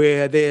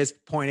where there's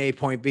point A,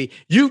 point B.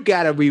 You've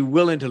got to be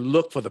willing to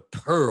look for the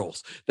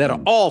pearls that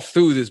are all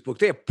through this book.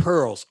 There are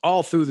pearls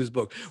all through this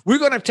book. We're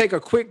going to take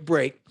a quick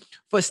break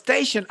for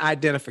station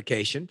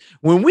identification.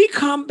 When we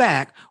come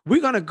back, we're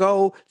going to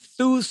go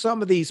through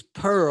some of these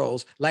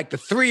pearls, like the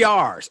 3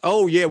 R's.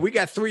 Oh, yeah, we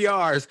got 3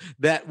 R's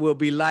that will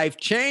be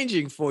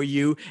life-changing for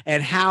you,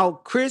 and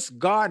how Chris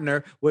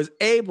Gardner was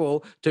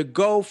able to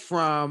go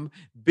from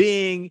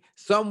being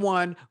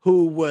someone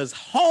who was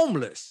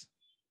homeless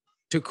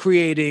to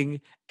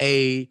creating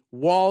a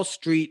Wall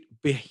Street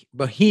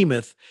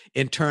behemoth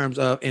in terms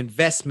of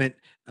investment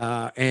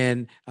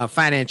and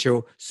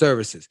financial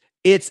services.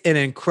 It's an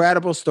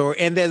incredible story.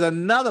 And there's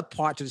another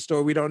part to the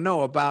story we don't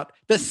know about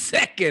the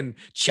second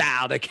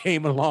child that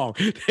came along.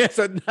 There's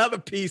another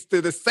piece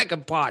to the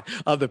second part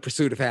of the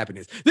pursuit of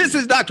happiness. This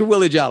is Dr.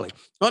 Willie Jolly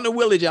on the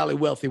Willie Jolly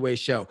Wealthy Way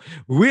Show.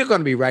 We're going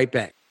to be right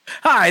back.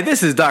 Hi,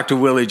 this is Dr.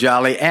 Willie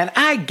Jolly, and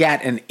I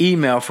got an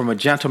email from a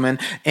gentleman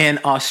in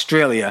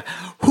Australia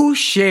who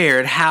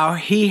shared how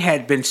he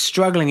had been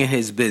struggling in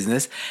his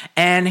business,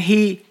 and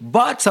he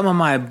bought some of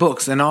my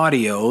books and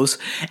audios,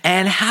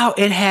 and how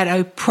it had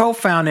a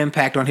profound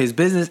impact on his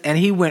business, and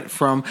he went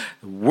from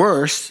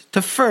worst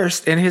to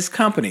first in his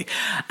company.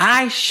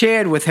 I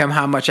shared with him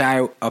how much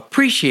I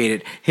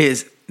appreciated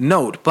his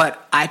note,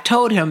 but I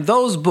told him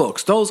those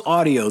books, those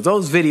audios,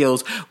 those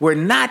videos were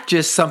not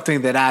just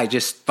something that I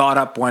just thought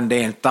up one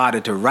day and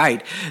thought to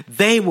write.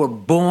 They were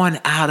born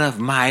out of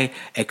my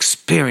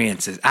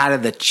experiences, out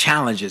of the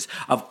challenges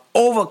of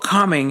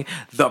overcoming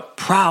the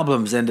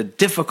problems and the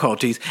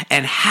difficulties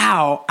and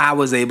how I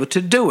was able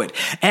to do it.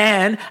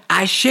 And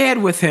I shared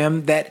with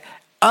him that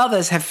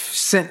others have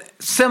sent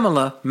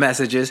similar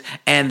messages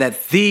and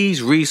that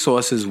these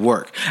resources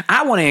work.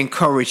 I want to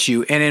encourage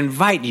you and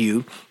invite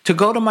you to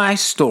go to my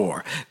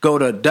store. Go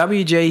to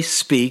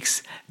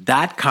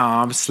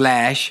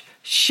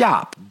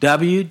wjspeaks.com/shop.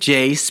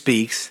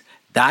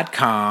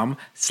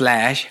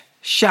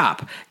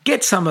 wjspeaks.com/shop.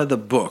 Get some of the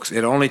books.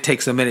 It only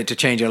takes a minute to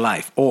change your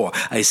life. Or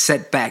a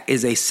setback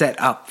is a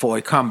setup for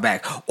a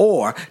comeback.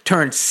 Or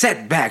turn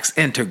setbacks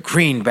into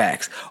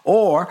greenbacks.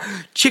 Or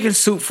chicken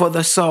soup for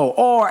the soul.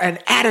 Or an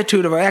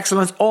attitude of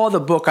excellence. Or the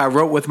book I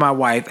wrote with my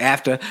wife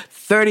after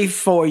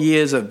 34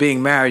 years of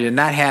being married and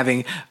not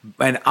having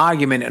an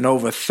argument in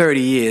over 30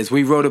 years.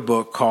 We wrote a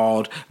book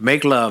called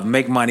Make Love,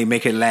 Make Money,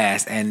 Make It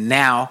Last. And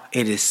now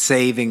it is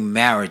saving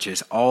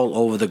marriages all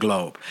over the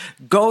globe.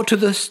 Go to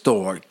the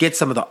store. Get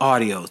some of the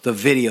audios, the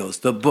videos,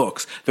 the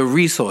books, the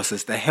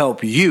resources to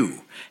help you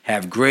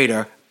have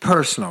greater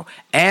personal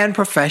and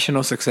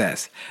professional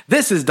success.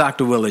 This is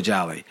Dr. Willie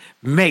Jolly.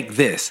 Make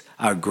this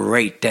a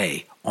great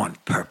day on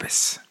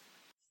purpose.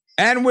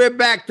 And we're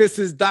back. This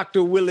is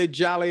Dr. Willie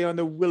Jolly on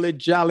the Willie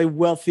Jolly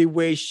Wealthy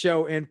Way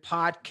Show and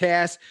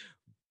podcast,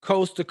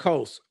 coast to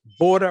coast,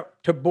 border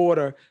to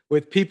border,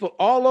 with people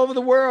all over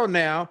the world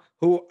now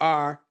who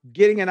are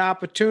getting an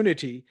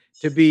opportunity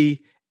to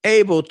be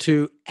able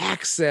to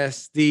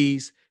access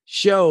these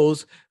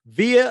shows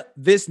via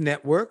this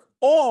network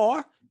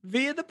or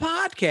via the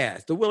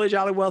podcast, the Willie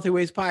Jolly Wealthy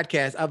Ways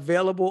podcast,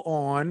 available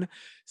on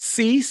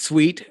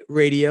C-Suite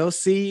Radio,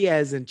 C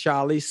as in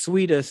Charlie,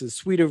 Suite as in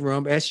Suite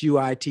Room,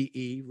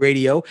 SUITE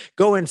Radio.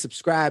 Go and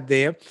subscribe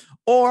there.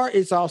 Or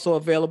it's also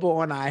available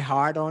on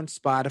iHeart, on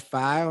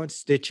Spotify, on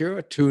Stitcher,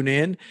 or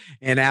TuneIn,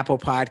 and Apple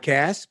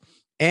Podcasts.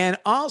 And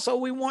also,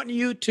 we want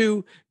you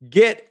to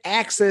get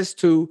access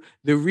to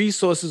the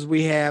resources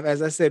we have.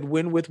 As I said,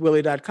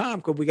 winwithwillie.com,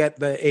 because we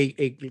got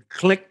a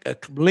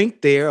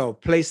link there, or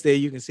place there.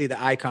 You can see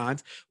the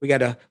icons. We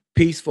got a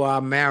piece for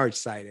our marriage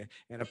site,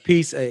 and a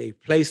place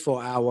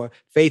for our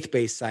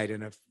faith-based site,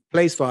 and a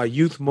place for our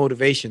youth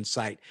motivation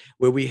site,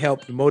 where we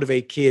help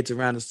motivate kids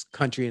around the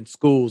country in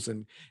schools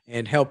and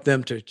help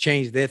them to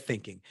change their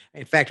thinking.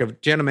 In fact, a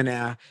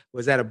gentleman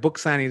was at a book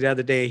signing the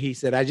other day. He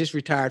said, I just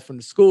retired from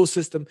the school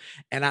system,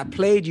 and I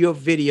played your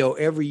video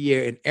every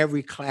year in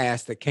every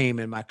class that came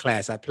in my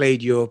class. I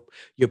played your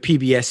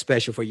PBS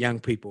special for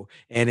young people,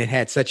 and it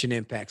had such an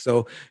impact.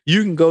 So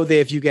you can go there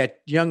if you got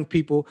young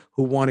people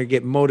who want to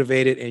get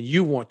motivated and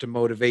you want to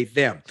motivate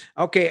them.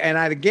 Okay, and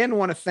I again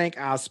want to thank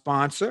our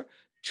sponsor,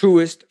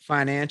 Truist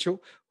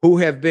Financial, who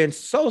have been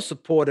so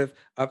supportive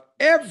of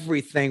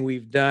everything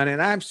we've done.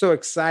 And I'm so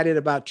excited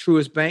about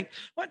Truist Bank.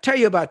 I want to tell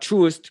you about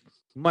Truist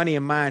money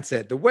and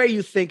mindset. The way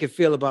you think and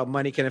feel about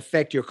money can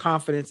affect your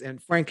confidence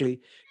and,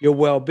 frankly, your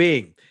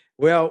well-being.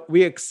 Well,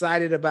 we're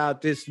excited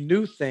about this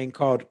new thing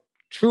called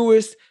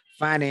Truist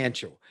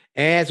Financial,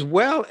 as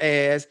well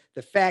as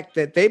the fact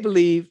that they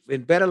believe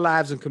in better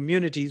lives and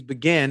communities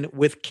begin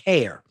with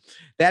care.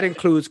 That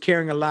includes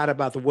caring a lot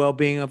about the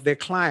well-being of their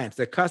clients,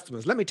 their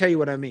customers. Let me tell you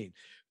what I mean.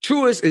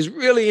 Truist is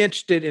really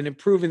interested in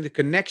improving the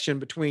connection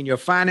between your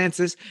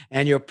finances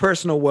and your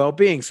personal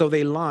well-being. So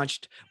they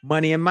launched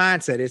Money and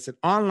Mindset. It's an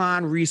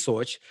online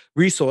resource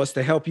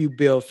to help you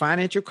build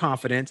financial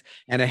confidence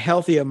and a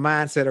healthier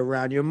mindset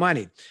around your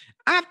money.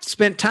 I've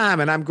spent time,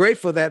 and I'm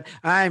grateful that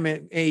I'm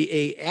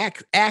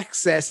a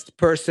accessed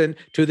person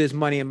to this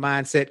money and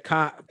mindset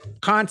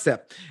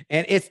concept,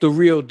 and it's the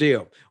real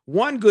deal.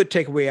 One good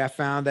takeaway I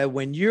found that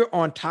when you're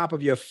on top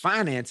of your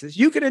finances,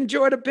 you can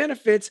enjoy the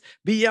benefits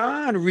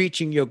beyond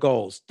reaching your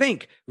goals.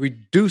 Think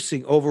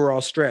reducing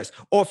overall stress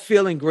or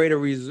feeling greater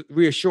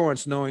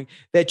reassurance knowing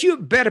that you're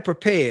better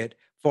prepared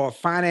for a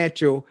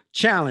financial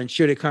challenge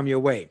should it come your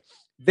way.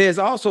 There's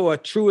also a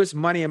Truist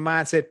Money and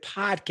Mindset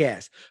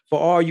podcast for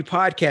all you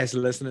podcast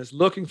listeners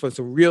looking for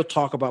some real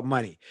talk about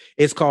money.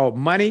 It's called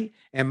Money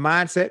and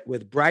Mindset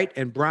with Bright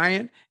and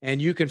Brian,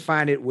 and you can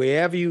find it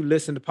wherever you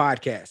listen to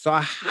podcasts. So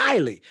I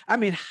highly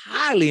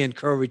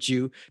encourage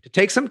you to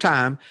take some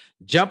time,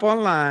 jump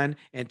online,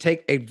 and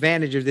take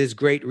advantage of this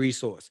great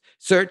resource.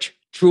 Search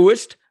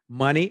Truist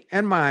Money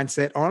and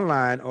Mindset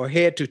online or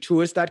head to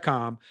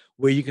truist.com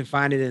where you can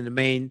find it in the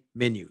main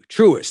menu.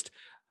 Truist,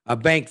 a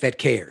bank that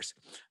cares.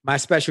 My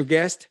special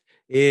guest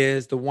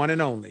is the one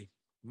and only,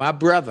 my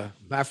brother,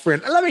 my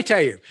friend. Let me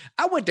tell you,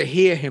 I went to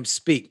hear him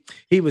speak.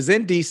 He was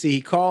in D.C.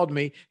 He called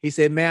me. He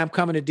said, man, I'm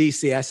coming to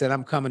D.C. I said,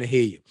 I'm coming to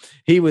hear you.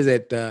 He was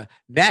at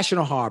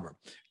National Harbor,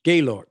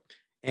 Gaylord,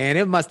 and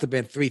it must have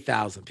been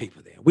 3,000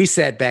 people there. We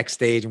sat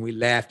backstage and we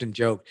laughed and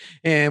joked,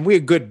 and we're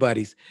good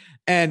buddies.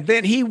 And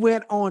then he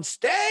went on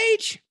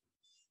stage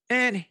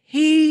and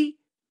he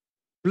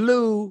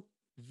blew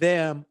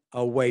them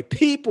away.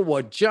 People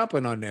were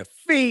jumping on their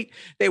feet.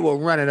 They were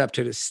running up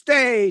to the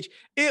stage.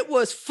 It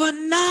was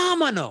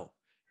phenomenal.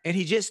 And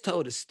he just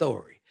told a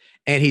story.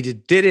 And he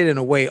did it in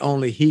a way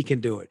only he can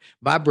do it.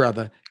 My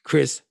brother,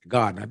 Chris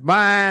Gardner.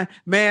 Man,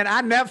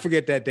 I never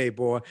forget that day,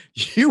 boy.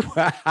 You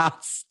were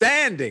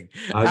outstanding.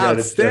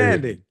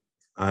 Outstanding.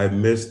 I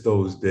miss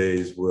those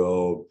days,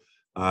 Will.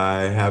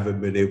 I haven't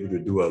been able to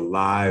do a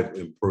live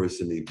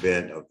in-person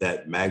event of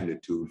that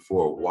magnitude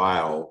for a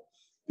while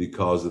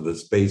because of the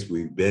space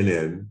we've been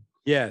in.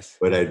 Yes.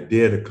 But I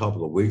did a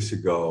couple of weeks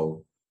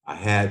ago. I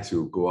had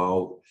to go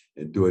out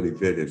and do an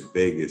event in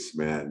Vegas,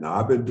 man. Now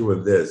I've been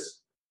doing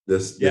this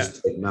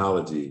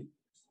technology,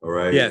 all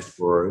right, yes,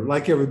 for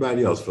like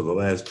everybody else for the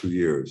last 2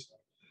 years.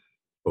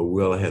 But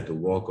Will, I had to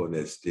walk on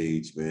that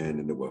stage, man,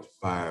 and there were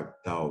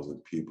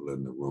 5,000 people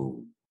in the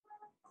room,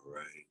 all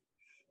right?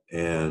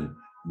 And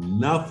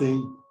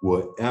nothing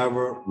will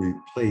ever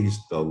replace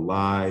the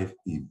live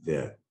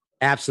event.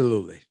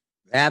 Absolutely.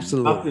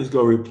 Absolutely. Nothing's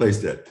going to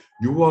replace that.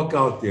 You walk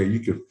out there, you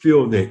can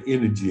feel that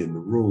energy in the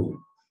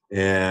room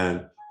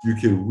and you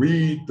can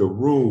read the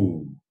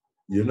room,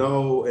 you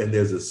know, and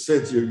there's a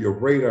sense your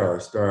radar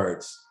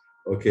starts,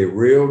 okay,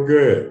 real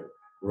good,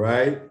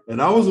 right?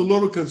 And I was a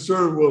little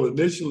concerned, Will,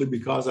 initially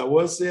because I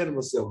was saying to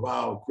myself,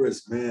 wow,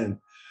 Chris, man,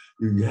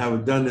 you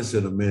haven't done this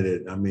in a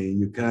minute. I mean,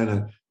 you kind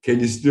of, can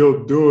you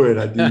still do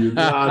it? Do you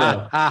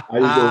know how you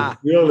gonna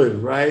feel it,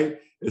 right?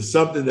 It's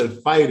something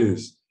that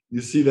fighters, you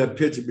see that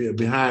picture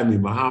behind me,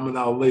 Muhammad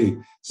Ali,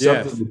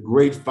 something the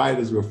great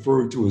fighters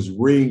refer to as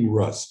ring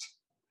rust.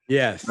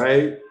 Yes.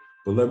 Right?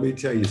 But let me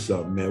tell you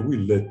something, man, we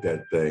lit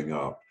that thing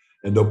up.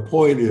 And the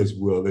point is,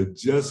 Will, it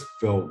just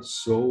felt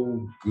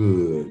so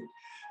good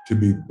to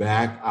be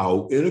back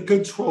out in a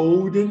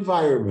controlled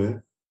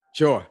environment.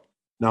 Sure.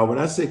 Now, when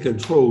I say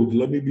controlled,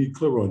 let me be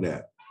clear on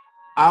that.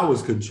 I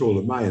was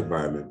controlling my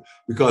environment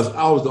because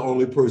I was the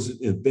only person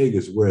in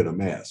Vegas wearing a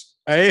mask.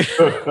 Hey.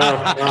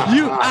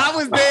 I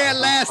was there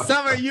last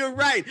summer. You're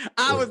right.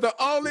 I was the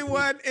only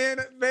one in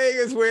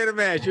Vegas wearing a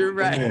mask. You're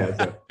right.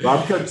 So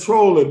I'm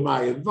controlling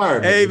my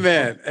environment.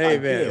 Amen.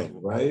 Amen.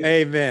 Can, right?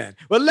 Amen.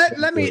 Well,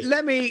 let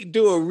me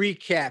do a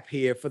recap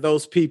here for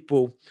those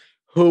people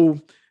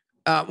who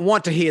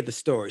want to hear the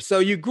story. So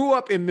you grew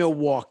up in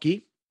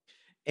Milwaukee,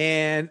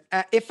 and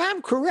if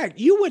I'm correct,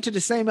 you went to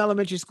the same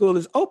elementary school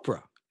as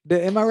Oprah.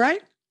 Am I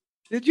right?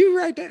 Did you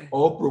write that?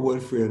 Oprah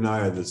Winfrey and I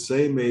are the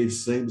same age,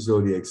 same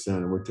zodiac sign,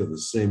 and went to the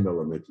same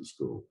elementary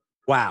school.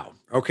 Wow.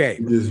 Okay.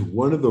 It is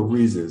one of the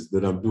reasons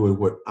that I'm doing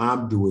what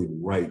I'm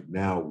doing right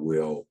now,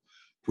 Will,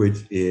 which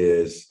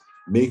is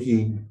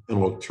making an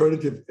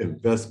alternative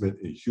investment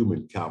in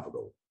human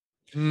capital.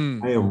 I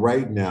am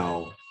right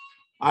now.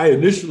 I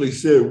initially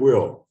said,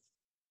 Will,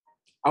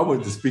 I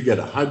went to speak at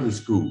 100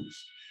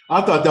 schools.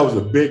 I thought that was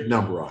a big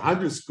number,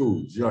 100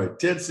 schools,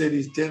 10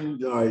 cities, 10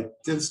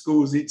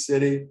 schools each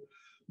city.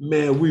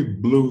 Man, we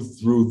blew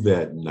through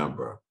that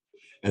number.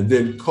 And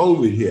then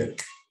COVID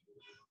hit.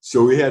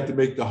 So we had to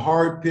make the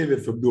hard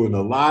pivot from doing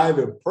a live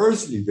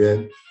in-person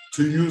event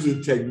to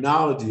using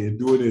technology and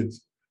doing it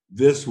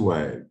this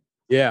way.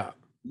 Yeah.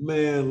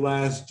 Man,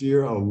 last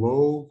year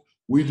alone,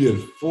 we did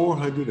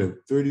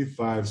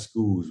 435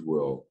 schools,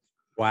 Will.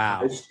 Wow.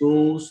 High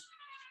schools,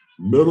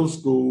 middle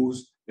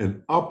schools,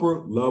 and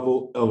upper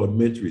level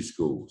elementary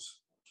schools.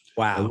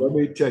 Wow. And let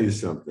me tell you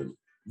something.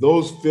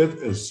 Those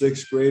 5th and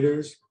 6th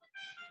graders,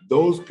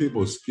 those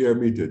people scare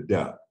me to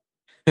death.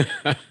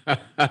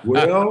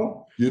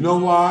 Well, you know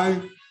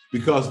why?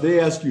 Because they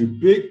ask you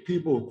big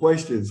people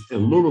questions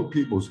in little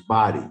people's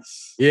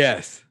bodies.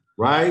 Yes.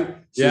 Right?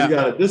 So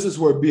yeah. this is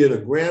where being a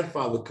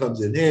grandfather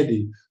comes in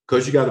handy,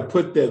 because you got to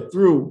put that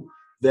through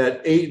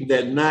that 8 and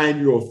that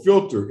 9-year-old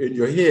filter in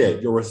your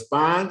head, your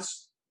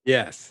response.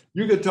 Yes.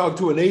 You can talk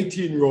to an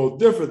 18-year-old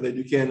different than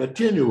you can a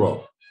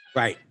 10-year-old.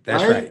 Right.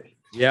 That's right.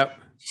 Yep.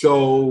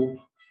 So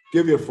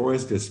give you, for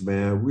instance,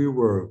 man, we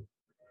were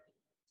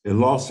in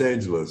Los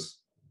Angeles,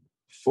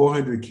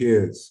 400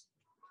 kids.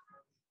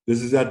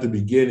 This is at the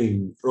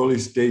beginning, early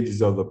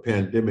stages of the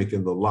pandemic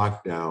and the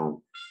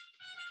lockdown.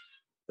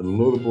 And a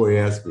little boy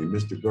asked me,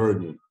 Mr.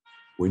 Gardner,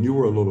 when you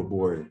were a little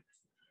boy,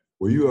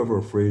 were you ever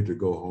afraid to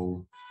go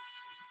home?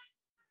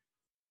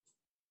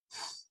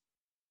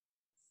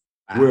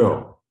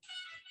 Well,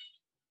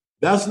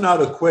 that's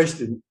not a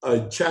question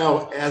a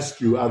child asks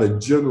you out of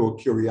general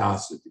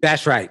curiosity.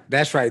 That's right.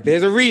 That's right.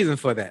 There's a reason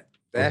for that.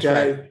 That's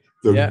right.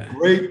 The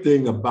great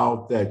thing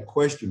about that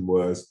question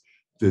was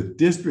the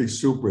district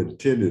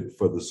superintendent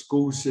for the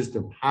school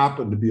system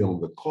happened to be on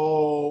the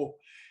call,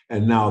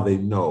 and now they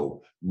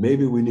know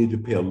maybe we need to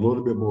pay a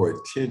little bit more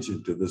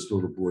attention to this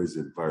little boy's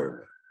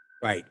environment.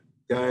 Right.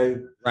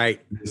 Okay?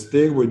 Right. This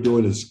thing we're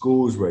doing in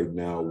schools right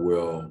now,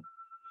 Will,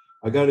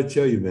 I got to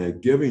tell you,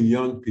 man, giving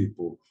young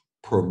people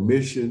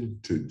permission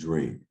to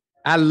dream.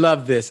 I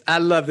love this. I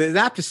love this.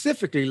 I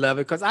specifically love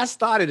it because I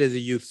started as a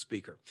youth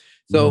speaker.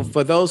 So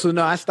for those who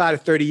know, I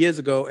started 30 years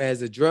ago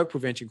as a drug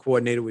prevention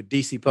coordinator with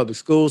DC Public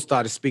Schools,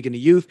 started speaking to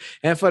youth.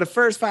 And for the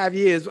first 5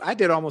 years, I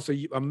did almost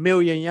a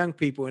million young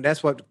people. And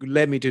that's what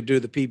led me to do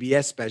the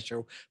PBS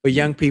special for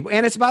young people.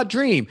 And it's about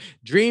dream.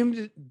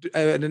 Dream,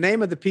 the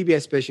name of the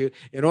PBS special,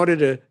 in order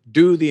to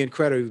do the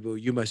incredible,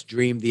 you must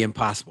dream the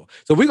impossible.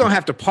 So we're going to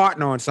have to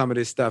partner on some of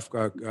this stuff,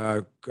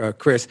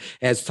 Chris,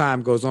 as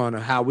time goes on,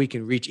 and how we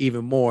can reach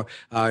even more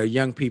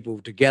young people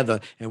together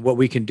and what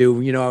we can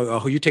do. You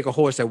know, you take a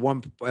horse that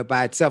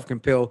by itself can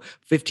pull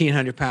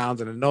 1,500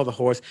 pounds and another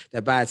horse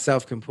that by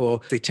itself can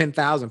pull, say,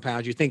 10,000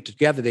 pounds. You think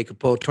together they could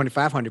pull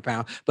 2,500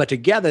 pounds, but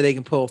together they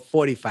can pull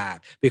 45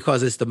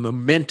 because it's the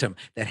momentum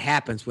that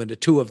happens when the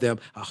two of them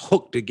are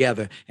hooked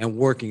together and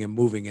working and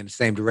moving in the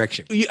same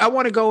direction. I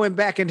want to go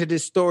back into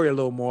this story a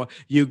little more.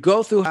 You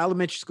go through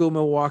elementary school,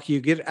 Milwaukee,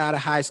 you get out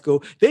of high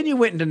school, then you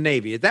went into the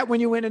Navy. Is that when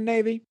you went in the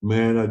Navy?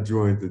 Man, I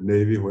joined the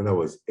Navy when I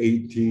was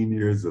 18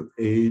 years of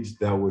age.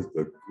 That was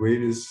the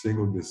greatest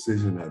single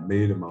decision I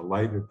made in my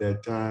life at that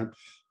time.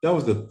 That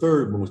was the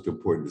third most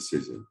important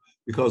decision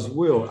because,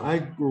 Will, I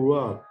grew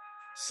up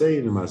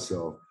saying to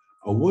myself,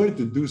 I wanted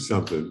to do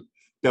something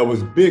that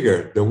was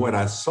bigger than what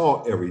I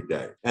saw every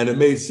day. And it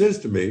made sense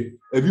to me.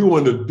 If you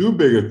want to do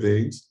bigger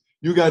things,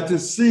 you got to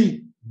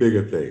see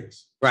bigger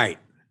things. Right.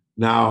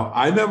 Now,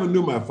 I never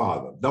knew my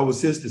father. That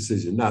was his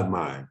decision, not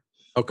mine.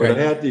 Okay. But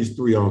I had these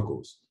three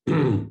uncles,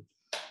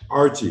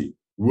 Archie,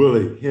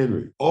 Willie,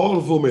 Henry, all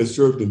of whom had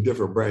served in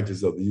different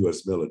branches of the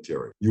U.S.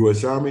 military,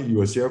 U.S. Army,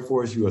 U.S. Air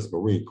Force, U.S.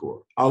 Marine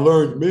Corps. I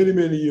learned many,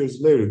 many years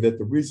later that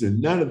the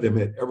reason none of them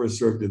had ever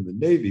served in the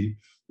Navy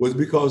was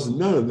because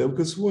none of them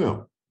could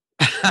swim.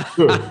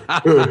 Well,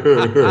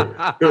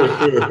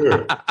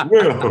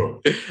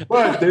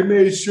 but they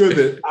made sure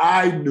that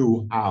I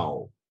knew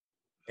how.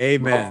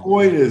 Amen. My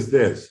point is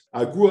this.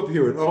 I grew up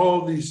hearing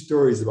all these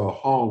stories about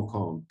Hong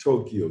Kong,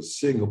 Tokyo,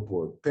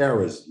 Singapore,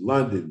 Paris,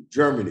 London,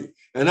 Germany.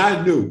 And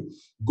I knew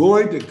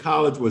going to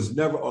college was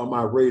never on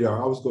my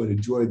radar. I was going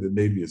to join the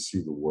Navy and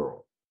see the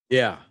world.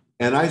 Yeah.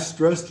 And I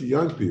stress to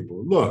young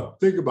people, look,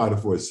 think about it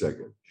for a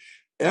second.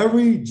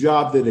 Every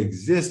job that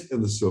exists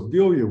in the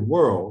civilian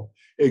world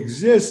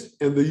exists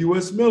in the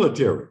U.S.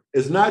 military.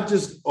 It's not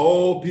just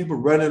all people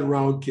running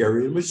around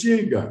carrying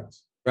machine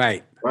guns.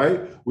 Right.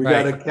 Right? We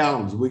got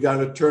accountants, we got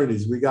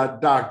attorneys, we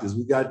got doctors,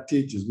 we got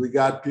teachers, we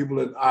got people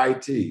in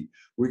IT,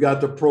 we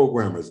got the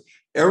programmers.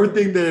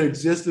 Everything that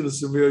exists in the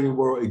civilian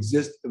world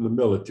exists in the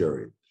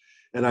military.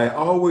 And I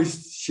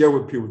always share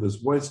with people this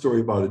one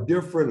story about a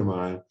dear friend of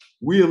mine.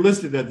 We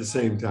enlisted at the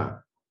same time.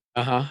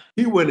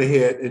 He went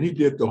ahead and he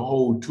did the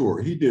whole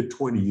tour. He did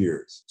 20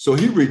 years. So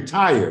he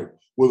retired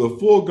with a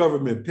full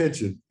government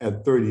pension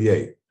at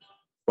 38.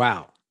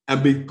 Wow.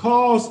 And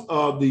because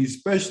of the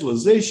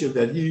specialization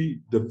that he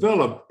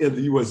developed in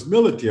the U.S.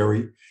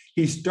 military,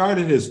 he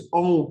started his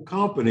own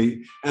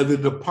company, and the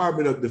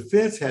Department of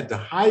Defense had to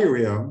hire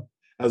him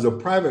as a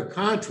private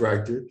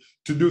contractor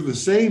to do the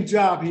same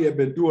job he had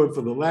been doing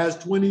for the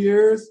last 20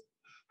 years,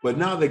 but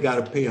now they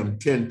got to pay him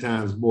 10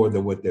 times more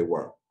than what they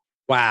were.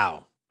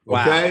 Wow.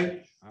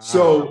 Okay?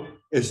 So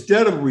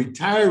instead of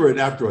retiring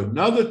after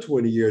another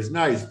 20 years,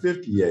 now he's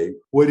 58,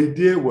 what he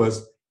did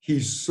was he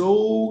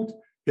sold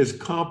his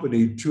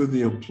company to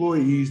the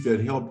employees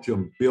that helped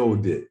him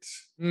build it.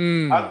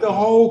 Not the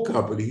whole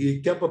company. He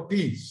kept a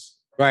piece.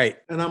 Right.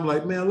 And I'm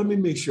like, man, let me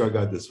make sure I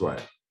got this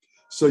right.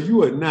 So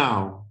you are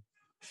now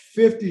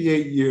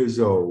 58 years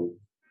old.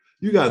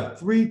 You got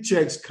 3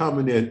 checks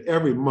coming in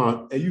every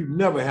month, and you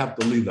never have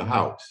to leave the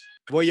house.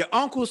 Well, your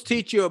uncles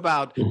teach you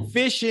about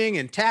fishing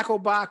and tackle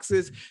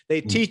boxes. They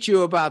teach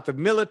you about the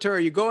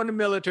military. You go in the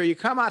military, you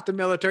come out the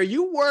military,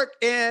 you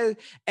work in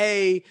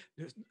a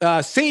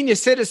senior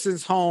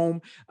citizens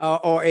home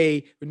or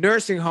a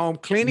nursing home,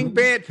 cleaning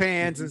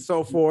bedpans and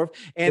so forth.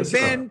 And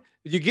then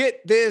you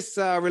get this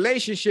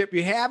relationship,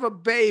 you have a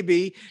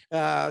baby,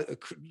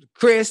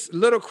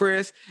 little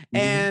Chris,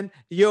 and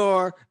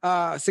your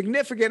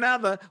significant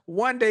other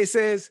one day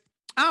says,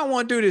 I don't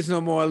want to do this no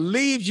more.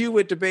 Leaves you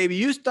with the baby.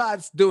 You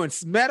start doing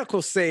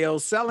medical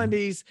sales, selling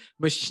these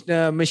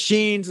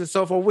machines and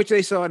so forth, which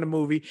they saw in the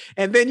movie.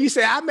 And then you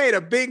say, I made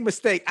a big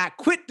mistake. I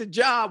quit the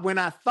job when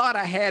I thought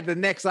I had the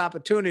next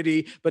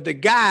opportunity, but the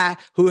guy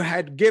who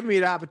had given me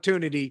the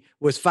opportunity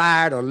was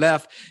fired or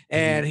left.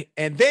 And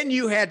then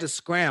you had to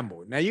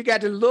scramble. Now you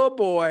got the little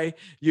boy,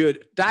 your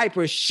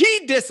diaper,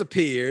 she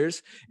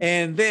disappears.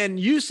 And then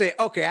you say,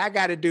 okay, I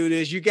got to do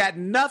this. You got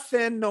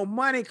nothing, no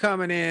money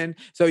coming in.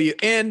 So you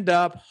end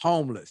up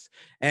homeless,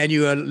 and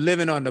you are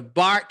living on the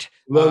BART.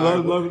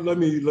 Let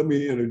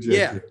me interject.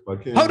 Yeah. If I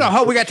can. Hold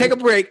on. We got to take a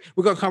break.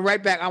 We're going to come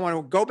right back. I want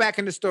to go back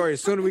in the story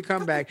as soon as we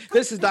come back.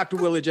 This is Dr.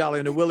 Willie Jolly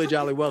and the Willie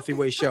Jolly Wealthy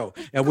Way Show,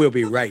 and we'll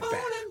be right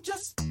back.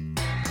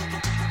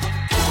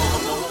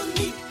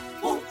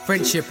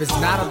 Friendship is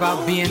not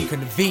about being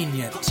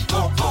convenient.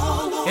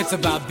 It's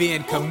about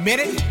being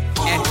committed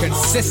and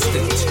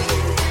consistent.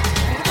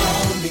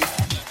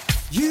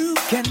 You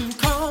can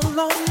call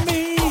on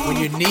me when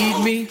you need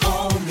me.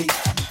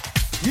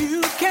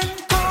 You can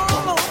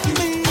call on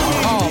me.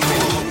 Call me.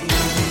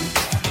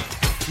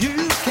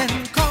 You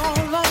can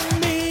call on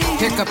me.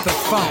 Pick up the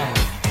phone.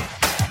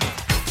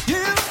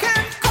 You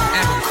can call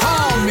and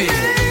call me.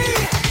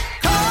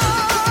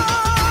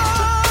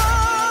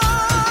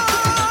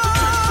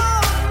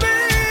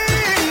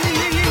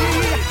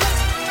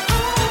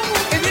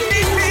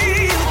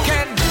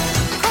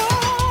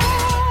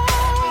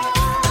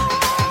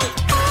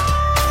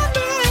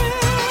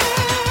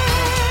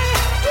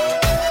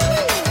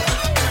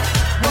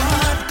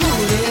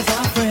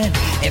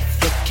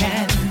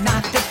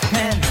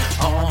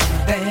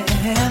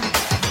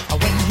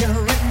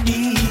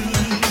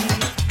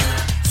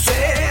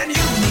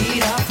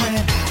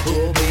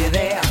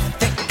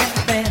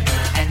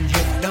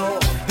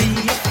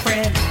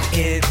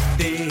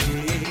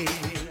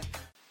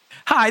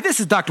 Hi, this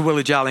is Dr.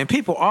 Willie Jolly, and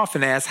people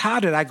often ask,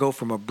 how did I go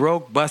from a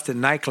broke, busted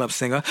nightclub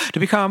singer to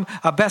become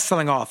a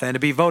best-selling author and to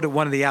be voted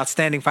one of the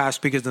outstanding 5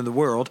 speakers in the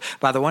world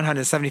by the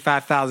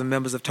 175,000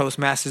 members of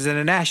Toastmasters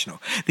International?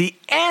 The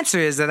answer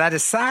is that I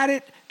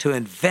decided to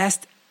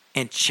invest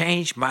and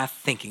change my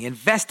thinking,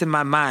 invest in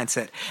my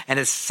mindset, and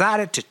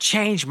decided to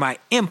change my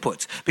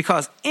inputs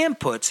because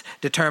inputs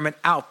determine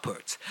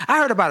outputs. I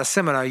heard about a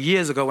seminar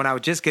years ago when I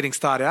was just getting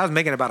started. I was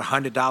making about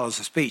 $100 a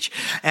speech.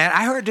 And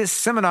I heard this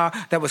seminar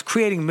that was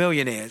creating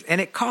millionaires,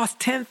 and it cost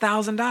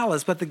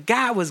 $10,000, but the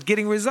guy was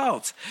getting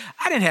results.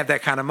 I didn't have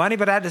that kind of money,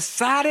 but I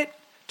decided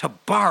to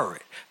borrow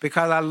it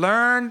because I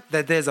learned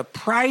that there's a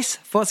price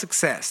for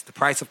success, the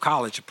price of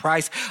college, the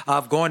price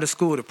of going to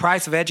school, the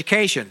price of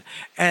education.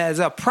 And there's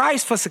a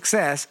price for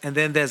success, and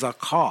then there's a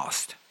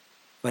cost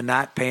for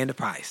not paying the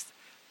price,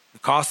 the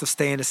cost of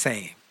staying the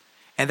same.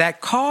 And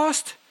that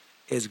cost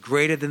is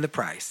greater than the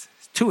price.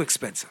 It's too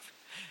expensive.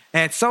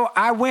 And so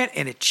I went,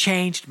 and it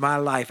changed my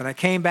life. And I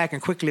came back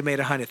and quickly made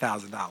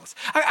 $100,000.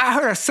 I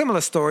heard a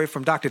similar story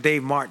from Dr.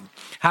 Dave Martin,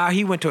 how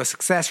he went to a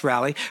success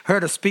rally,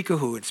 heard a speaker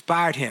who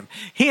inspired him.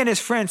 He and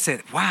his friend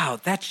said, wow,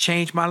 that's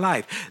changed my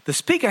life. The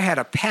speaker had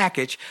a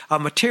package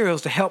of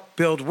materials to help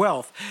build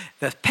wealth.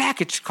 The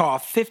package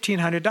cost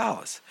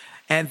 $1,500.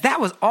 And that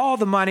was all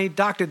the money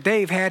Dr.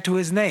 Dave had to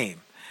his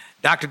name.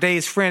 Dr.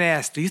 Dave's friend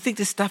asked, do you think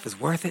this stuff is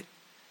worth it?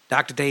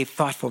 Dr. Dave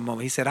thought for a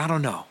moment. He said, I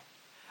don't know.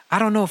 I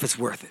don't know if it's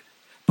worth it.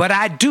 But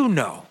I do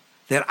know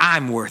that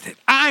I'm worth it.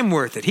 I'm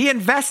worth it. He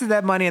invested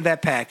that money in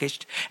that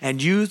package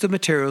and used the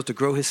materials to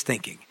grow his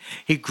thinking.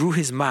 He grew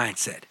his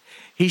mindset.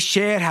 He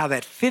shared how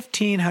that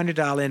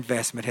 $1,500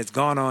 investment has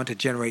gone on to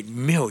generate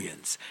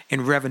millions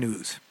in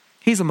revenues.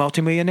 He's a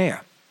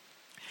multimillionaire.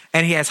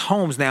 And he has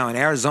homes now in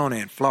Arizona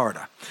and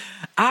Florida.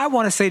 I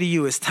want to say to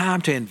you, it's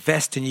time to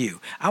invest in you.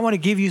 I want to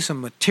give you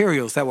some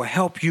materials that will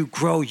help you,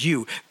 grow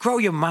your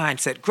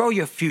mindset, grow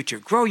your future,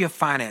 grow your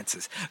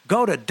finances.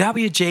 Go to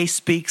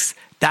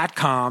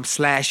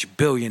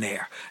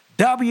wjspeaks.com/billionaire.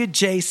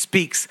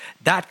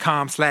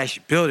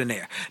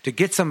 wjspeaks.com/billionaire to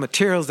get some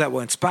materials that will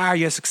inspire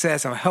your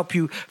success and help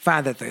you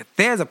find that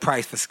there's a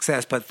price for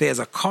success, but there's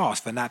a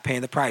cost for not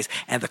paying the price.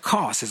 And the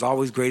cost is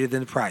always greater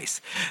than the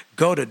price.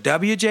 Go to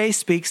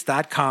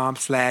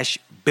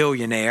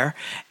wjspeaks.com/billionaire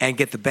and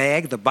get the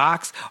bag, the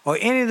box, or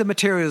any of the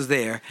materials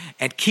there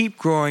and keep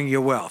growing your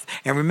wealth.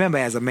 And remember,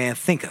 as a man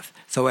thinketh,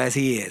 so as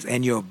he is,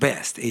 and your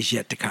best is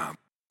yet to come.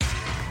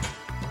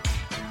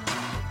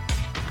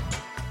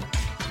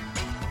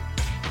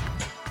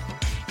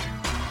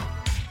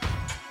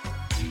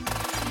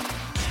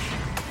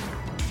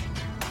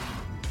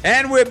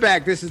 And we're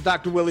back. This is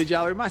Dr. Willie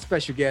Jolly, my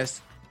special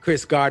guest,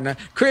 Chris Gardner.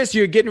 Chris,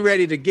 you're getting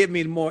ready to give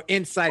me more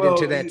insight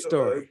into that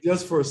story.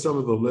 Just for some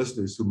of the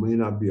listeners who may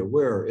not be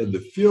aware, in the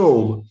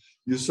film,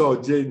 you saw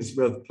Jaden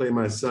Smith play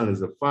my son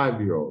as a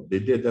 5-year-old. They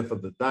did that for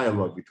the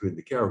dialogue between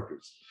the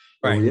characters.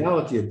 Right. In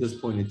reality, at this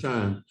point in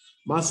time,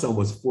 my son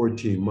was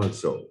 14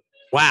 months old.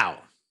 Wow.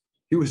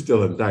 He was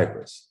still in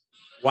diapers.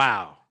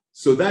 Wow.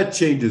 So that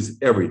changes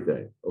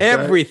everything. Okay?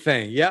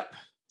 Everything, yep.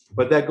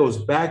 But that goes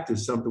back to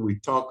something we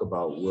talk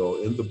about,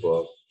 Will, in the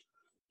book,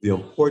 the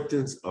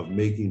importance of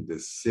making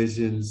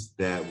decisions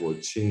that will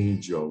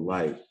change your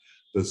life.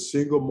 The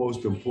single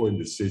most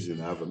important decision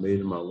I ever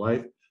made in my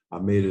life, I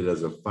made it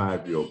as a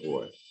 5-year-old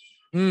boy.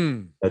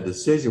 That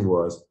decision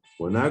was,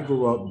 when I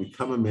grow up,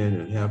 become a man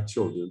and have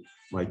children,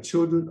 my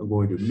children are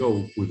going to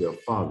know who their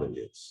father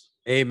is.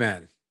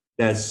 Amen.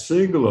 That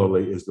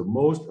singularly is the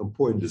most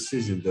important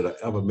decision that I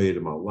ever made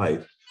in my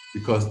life,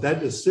 because that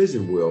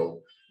decision,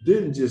 Will,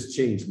 didn't just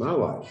change my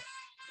life.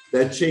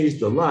 That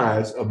changed the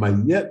lives of my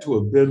yet to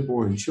have been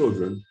born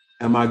children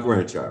and my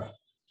grandchild.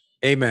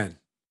 Amen.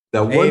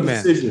 That one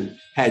decision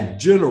had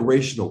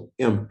generational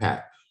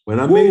impact. When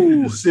I made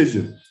the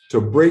decision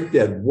to break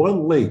that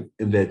one link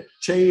in that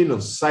chain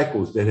of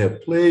cycles that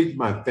had plagued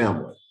my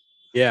family,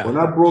 when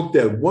I broke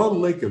that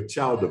one link of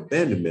child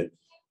abandonment,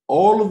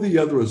 all of the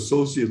other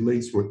associated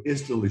links were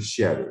instantly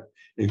shattered,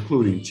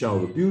 including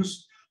child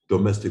abuse,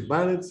 domestic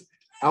violence,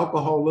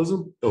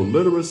 alcoholism,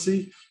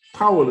 illiteracy,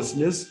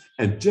 powerlessness,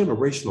 and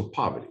generational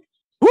poverty.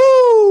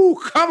 Woo!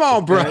 Come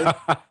on, bro.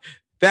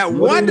 That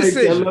one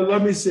decision.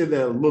 Let me say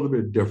that a little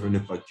bit different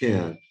if I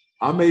can.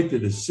 I made the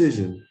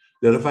decision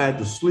that if I had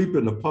to sleep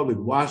in the public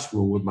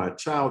washroom with my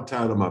child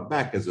tied on my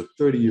back as a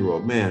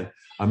 30-year-old man,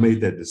 I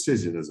made that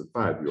decision as a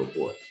 5-year-old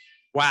boy.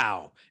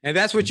 Wow. And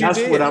that's what you did.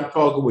 That's what I'm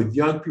talking with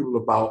young people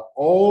about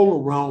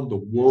all around the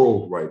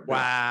world right now.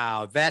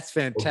 Wow. That's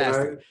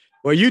fantastic. Okay?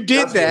 Well, you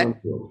did that.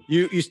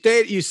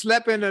 You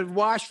slept in the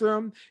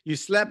washroom, you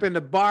slept in the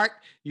bark,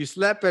 you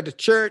slept at the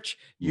church,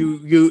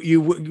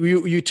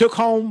 you took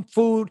home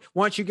food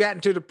once you got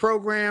into the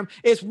program.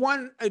 It's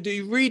one, do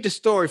you read the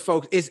story,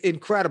 folks? It's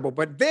incredible.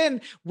 But then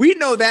we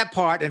know that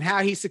part and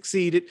how he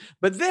succeeded.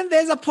 But then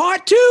there's a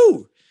part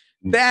 2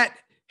 that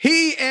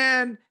he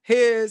and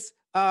his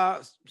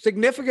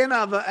significant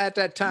other at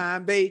that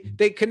time, they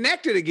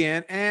connected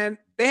again and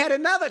they had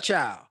another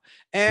child.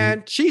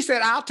 And she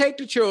said, I'll take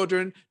the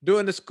children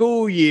during the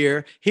school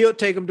year. He'll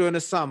take them during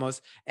the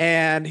summers.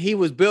 And he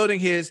was building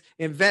his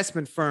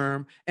investment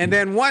firm. And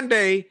then one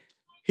day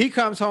he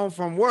comes home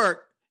from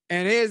work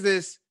and here's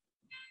this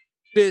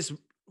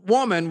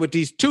woman with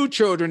these 2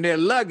 children, their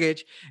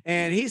luggage.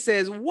 And he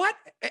says, what?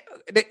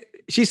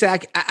 She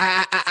said,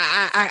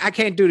 I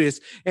can't do this.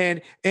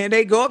 And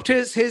they go up to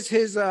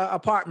his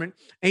apartment.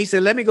 And he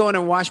said, let me go in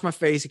and wash my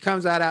face. He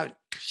comes out,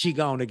 she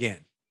gone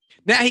again.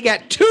 Now he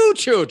got 2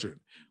 children.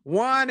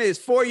 One is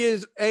 4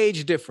 years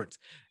age difference.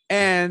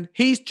 And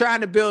he's trying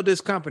to build this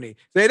company.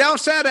 They don't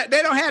say that.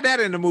 They don't have that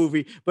in the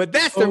movie, but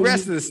that's the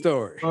rest of the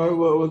story.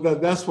 Well,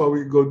 that's why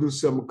we go do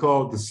something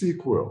called the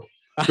sequel.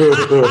 And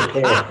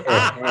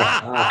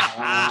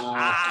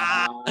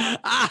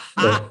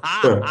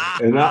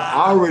I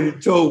already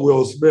told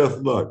Will Smith,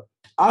 look,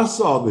 I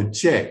saw the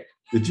check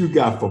that you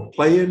got for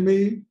playing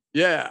me.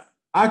 Yeah.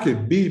 I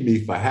could beat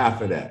me for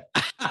half of that.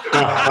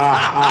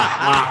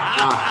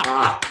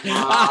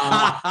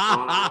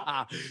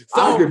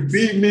 I could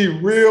beat me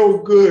real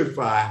good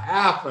for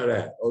half of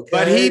that. Okay.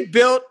 But he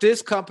built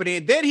this company,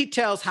 and then he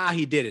tells how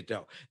he did it,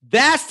 though.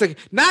 That's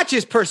not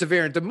just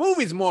perseverance. The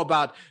movie's more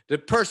about the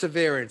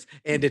perseverance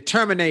and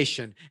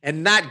determination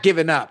and not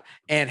giving up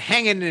and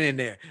hanging in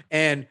there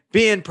and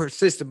being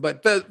persistent.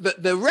 But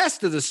the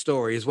rest of the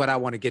story is what I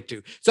want to get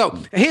to. So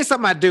here's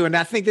something I do, and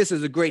I think this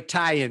is a great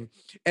tie-in.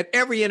 At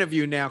every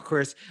interview now,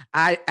 Chris,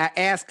 I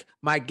ask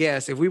my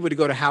guests, if we were to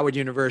go to Howard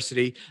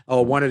University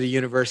or one of the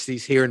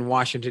universities here in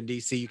Washington,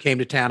 D.C., you came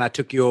to town, I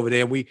took you over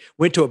there, and we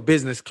went to a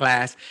business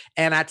class,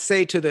 and I'd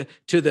say to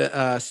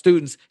the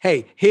students,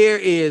 hey, here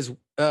is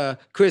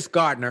Chris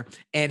Gardner,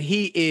 and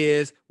he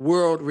is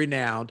world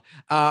renowned.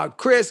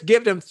 Chris,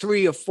 give them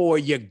 3 or 4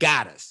 you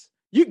got us.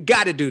 You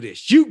got to do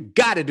this. You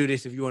got to do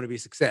this if you want to be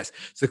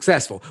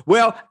successful.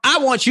 Well, I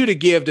want you to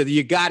give the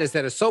you got us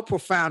that are so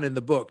profound in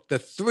the book, the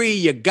 3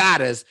 you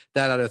got us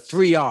that are the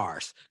 3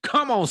 R's.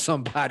 Come on,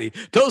 somebody.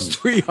 Those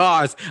 3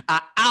 R's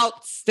are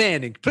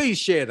outstanding. Please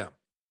share them.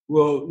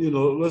 Well,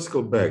 let's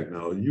go back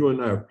now. You and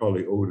I are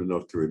probably old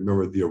enough to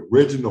remember the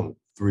original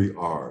 3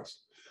 R's.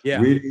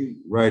 Yeah.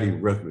 Reading, writing,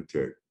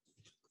 arithmetic.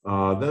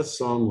 That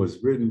song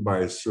was written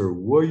by Sir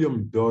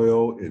William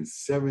Doyle in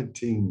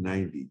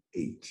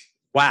 1798.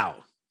 Wow.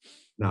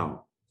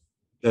 Now,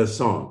 that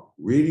song,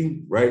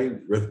 reading,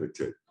 writing,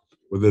 arithmetic.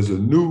 Well, there's a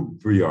new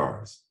 3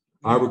 R's.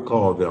 I would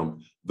call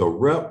them the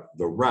rep,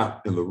 the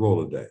rap, and the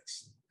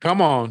Rolodex. Come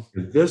on.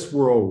 In this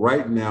world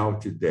right now,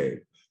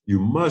 today, you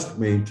must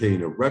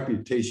maintain a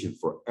reputation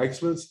for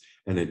excellence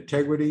and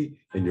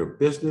integrity in your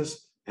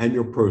business and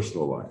your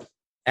personal life.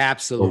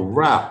 Absolutely. The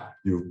rap,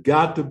 you've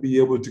got to be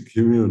able to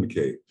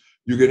communicate.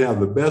 You can have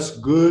the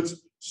best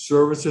goods,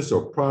 services,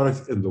 or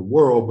products in the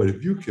world, but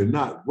if you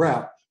cannot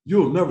rap,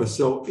 you'll never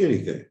sell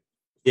anything.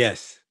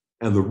 Yes.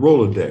 And the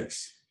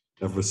Rolodex.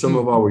 And for some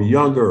of our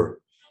younger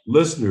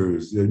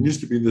listeners, there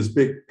used to be this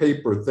big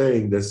paper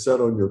thing that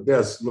sat on your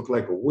desk, looked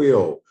like a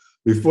wheel.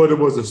 Before there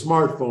was a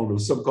smartphone, there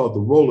was something called the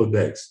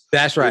Rolodex.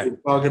 That's right. What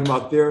we're talking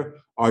about there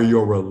are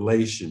your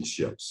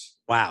relationships.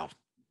 Wow.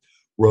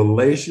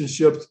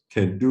 Relationships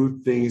can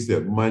do things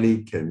that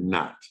money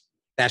cannot.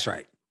 That's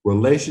right.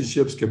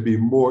 Relationships can be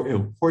more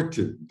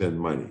important than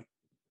money.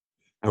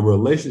 And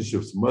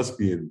relationships must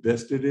be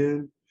invested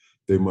in,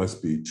 they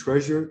must be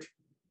treasured,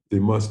 they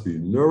must be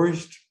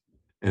nourished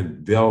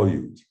and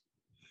valued.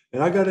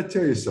 And I got to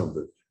tell you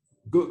something.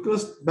 Go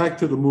back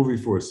to the movie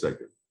for a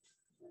second.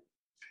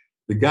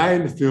 The guy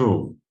in the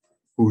film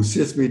who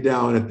sits me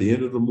down at the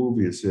end of the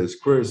movie and says,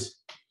 Chris,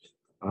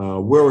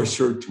 wear a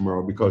shirt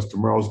tomorrow because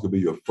tomorrow's going to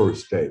be your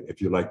first day if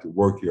you like to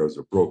work here as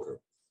a broker.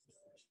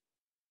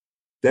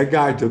 That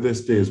guy to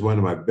this day is one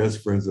of my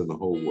best friends in the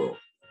whole world.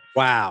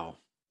 Wow.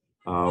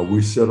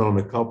 We sit on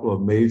a couple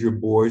of major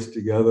boards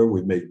together.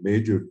 We make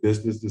major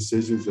business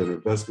decisions and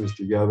investments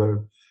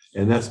together.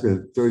 And that's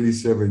been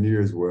 37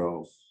 years,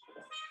 Will.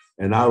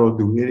 And I don't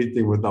do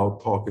anything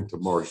without talking to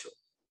Marshall.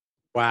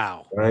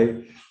 Wow.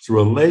 Right? So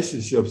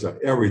relationships are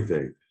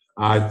everything.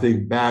 I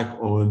think back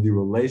on the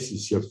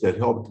relationships that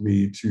helped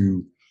me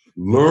to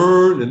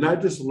learn, and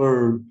not just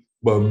learn,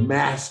 but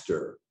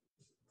master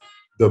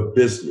the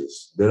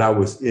business that I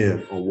was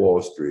in on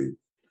Wall Street.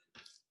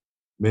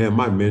 Man,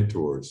 my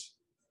mentors,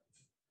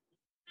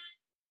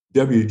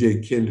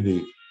 W.J.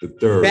 Kennedy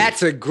III.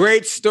 That's a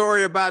great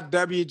story about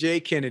W.J.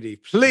 Kennedy.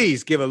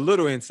 Please give a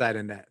little insight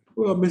in that.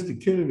 Well, Mr.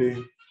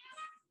 Kennedy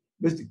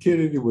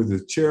was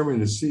the chairman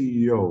and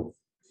CEO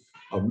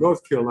of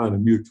North Carolina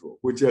Mutual,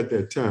 which at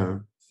that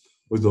time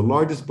was the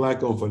largest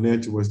Black-owned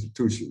financial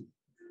institution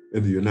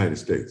in the United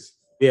States.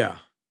 Yeah.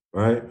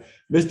 Right?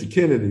 Mr.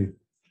 Kennedy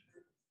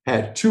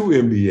had 2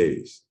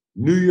 MBAs,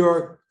 New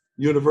York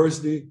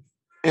University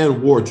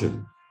and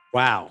Wharton.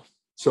 Wow.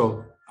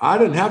 So I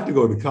didn't have to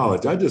go to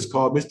college. I just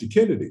called Mr.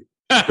 Kennedy.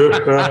 I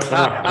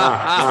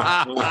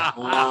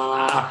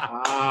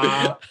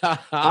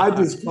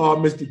just called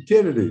Mr.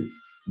 Kennedy.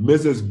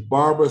 Mrs.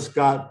 Barbara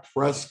Scott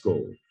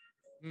Presco,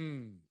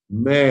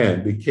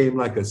 man, became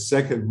like a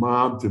second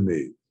mom to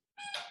me.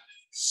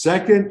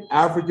 Second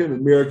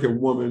African-American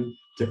woman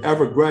to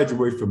ever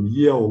graduate from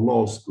Yale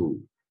Law School.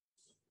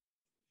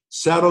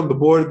 Sat on the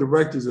board of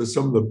directors of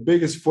some of the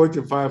biggest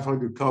Fortune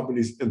 500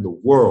 companies in the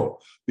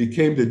world.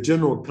 Became the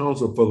general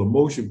counsel for the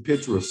Motion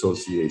Picture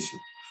Association.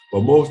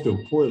 But most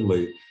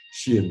importantly,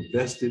 she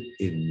invested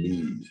in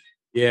me.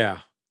 Yeah.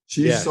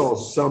 She saw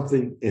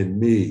something in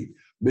me.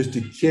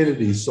 Mr.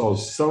 Kennedy saw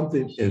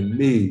something in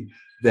me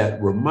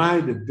that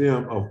reminded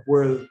them of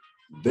where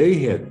they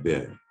had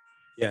been.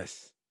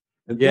 Yes.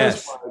 And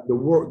that's why the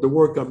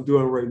work I'm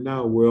doing right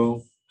now,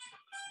 Will,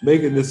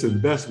 making this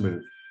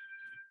investment,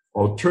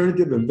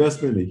 alternative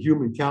investment in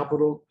human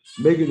capital,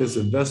 making this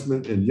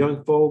investment in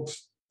young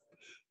folks,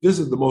 this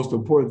is the most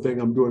important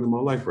thing I'm doing in my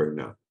life right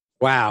now.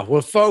 Wow.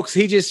 Well, folks,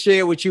 he just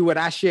shared with you what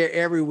I share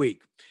every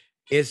week.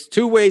 It's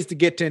 2 ways to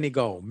get to any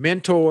goal: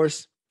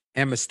 mentors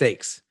and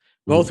mistakes.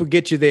 Both will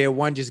get you there.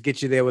 One just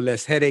gets you there with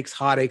less headaches,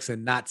 heartaches,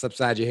 and knots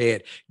upside your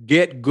head.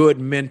 Get good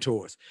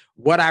mentors.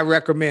 What I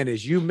recommend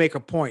is you make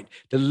a point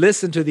to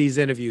listen to these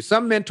interviews.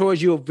 Some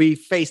mentors you'll be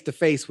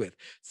face-to-face with.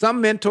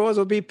 Some mentors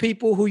will be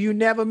people who you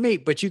never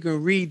meet, but you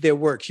can read their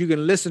works. You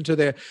can listen to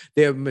their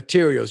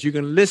materials. You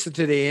can listen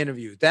to their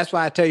interviews. That's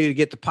why I tell you to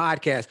get the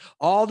podcast.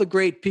 All the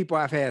great people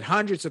I've had,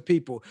 hundreds of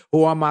people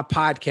who are on my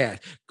podcast: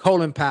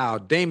 Colin Powell,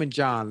 Damon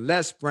John,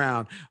 Les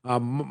Brown,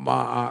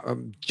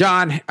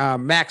 John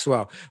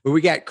Maxwell.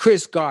 We got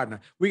Chris Gardner.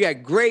 We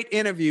got great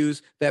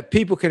interviews that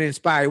people can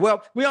inspire.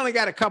 Well, we only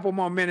got a couple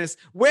more minutes.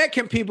 Where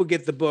can people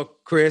get the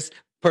book, Chris?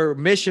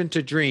 Permission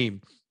to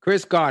Dream.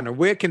 Chris Gardner,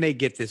 where can they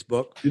get this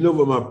book? You know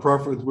what my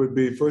preference would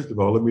be? First of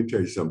all, let me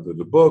tell you something.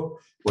 The book,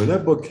 when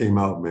that book came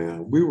out,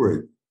 man,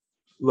 when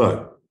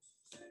the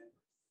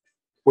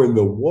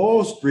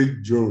Wall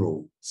Street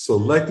Journal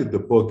selected the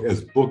book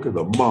as Book of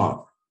the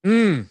Month,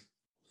 all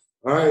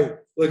right,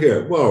 look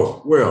here.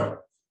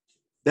 Well,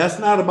 that's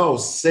not about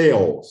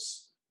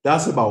sales.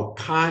 That's about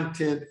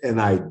content and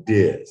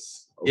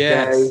ideas.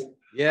 Okay?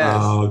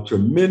 Yes.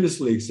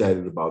 Tremendously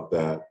excited about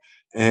that.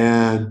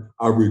 And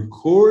I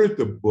recorded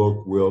the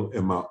book, Will,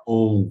 in my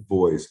own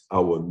voice. I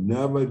will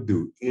never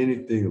do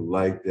anything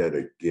like that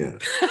again.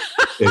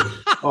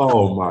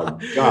 Oh my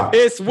God.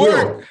 It's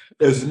work. Will,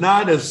 it's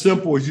not as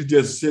simple as you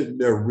just sitting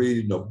there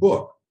reading a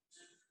book.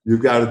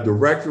 You've got a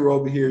director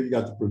over here, you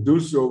got the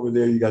producer over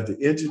there, you got the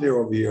engineer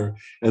over here,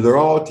 and they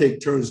all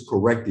take turns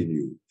correcting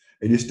you.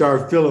 And you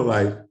start feeling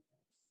like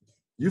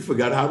you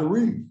forgot how to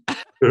read.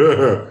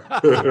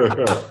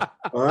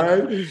 All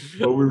right.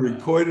 But we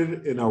recorded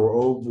it in our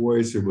own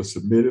voice. It was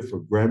submitted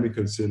for Grammy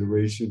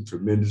consideration.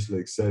 Tremendously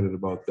excited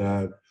about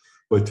that.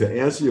 But to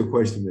answer your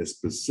question as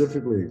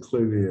specifically and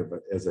clearly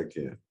as I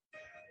can,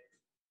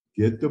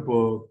 get the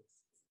book,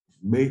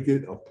 make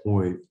it a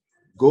point,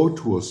 go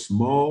to a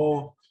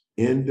small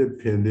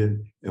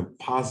independent and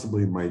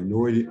possibly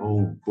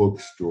minority-owned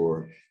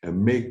bookstore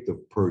and make the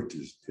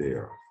purchase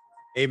there.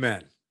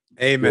 Amen.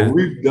 Amen. What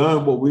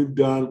we've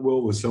done,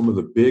 Will, with some of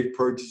the big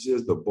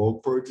purchases, the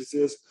bulk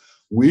purchases,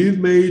 we've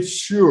made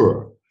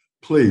sure,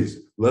 please,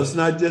 let's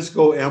not just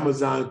go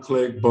Amazon,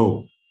 click,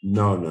 boom.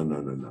 No.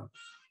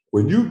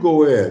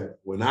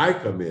 When I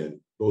come in,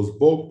 those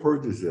bulk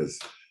purchases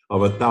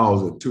of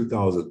 1,000,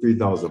 2,000,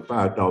 3,000,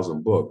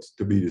 5,000 books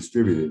to be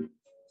distributed,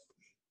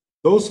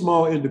 those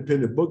small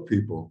independent book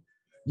people,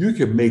 you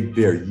can make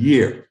their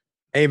year.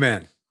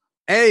 Amen.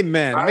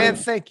 Amen. Man,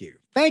 thank you.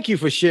 Thank you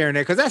for sharing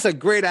that, because that's a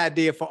great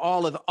idea for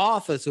all of the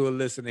authors who are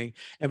listening,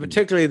 and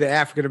particularly the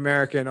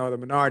African-American or the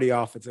minority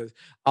authors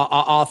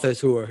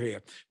who are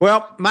here.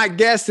 Well, my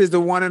guest is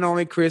the one and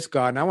only Chris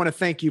Gardner. I want to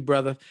thank you,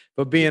 brother,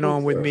 for being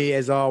on with me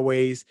as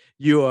always.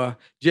 You are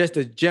just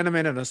a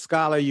gentleman and a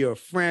scholar. You're a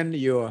friend.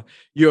 You're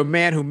a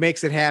man who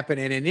makes it happen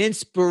and an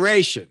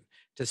inspiration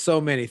to so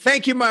many.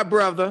 Thank you, my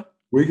brother.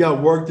 We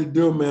got work to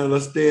do, man.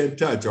 Let's stay in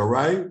touch, all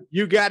right?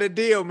 You got a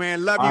deal,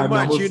 man. Love you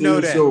much. We'll you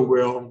know that. So,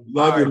 Will.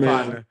 Love you,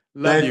 man. Partner.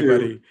 Love you,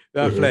 buddy.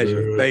 A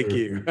pleasure. Thank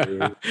you.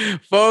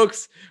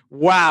 Folks,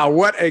 wow,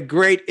 what a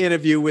great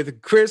interview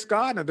with Chris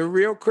Gardner, the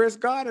real Chris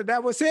Gardner.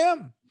 That was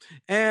him.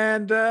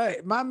 And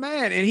my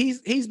man, and he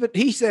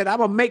said, I'm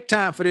gonna make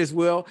time for this,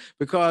 Will,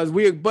 because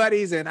we're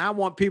buddies and I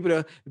want people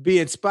to be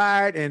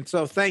inspired. And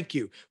so thank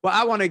you. Well,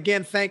 I want to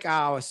again thank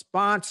our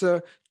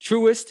sponsor,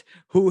 Truist,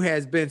 who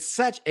has been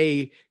such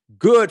a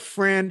good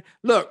friend.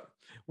 Look,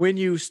 when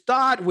you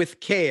start with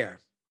care,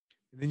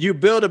 then you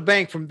build a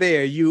bank from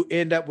there, you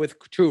end up with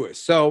Truist.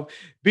 So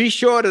be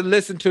sure to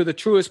listen to the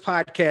Truist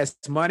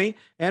podcast, Money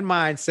and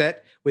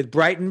Mindset, with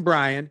Bright and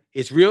Brian.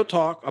 It's real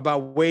talk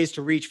about ways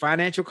to reach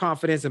financial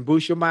confidence and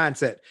boost your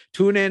mindset.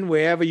 Tune in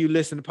wherever you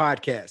listen to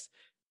podcasts.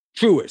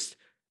 Truist,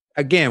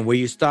 again, where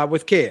you start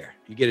with care,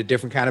 you get a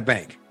different kind of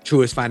bank.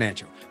 Truist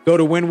Financial. Go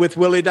to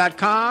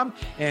winwithwillie.com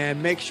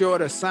and make sure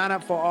to sign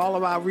up for all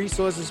of our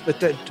resources,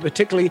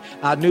 particularly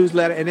our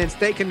newsletter, and then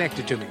stay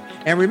connected to me.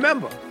 And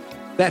remember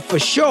that for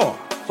sure,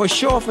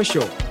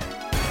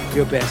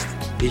 your best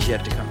is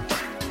yet to come.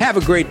 Have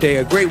a great day,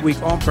 a great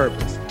week on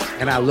purpose,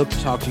 and I look to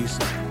talk to you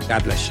soon.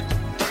 God bless you.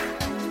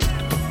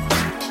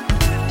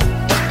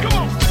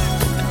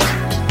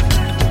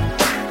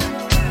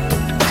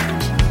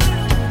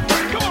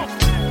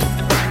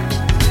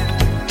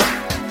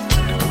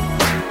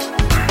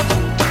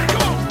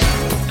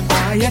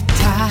 Are you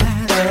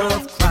tired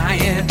of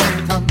crying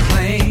and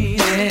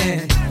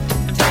complaining?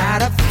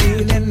 Tired of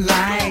feeling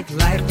like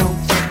life don't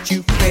treat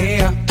you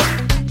fair?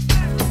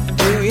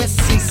 Do you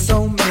see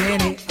so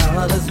many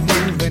others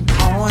moving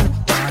on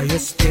while you're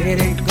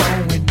steady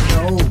going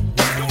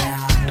nowhere?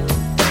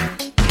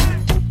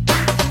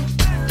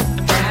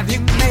 Have you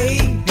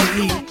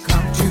maybe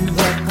come to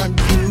the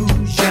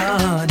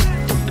conclusion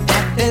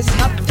that there's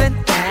nothing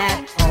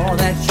at all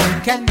that you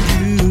can do?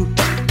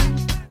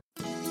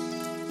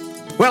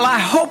 Well, I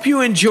hope you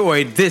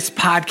enjoyed this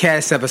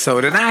podcast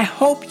episode, and I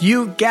hope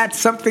you got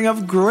something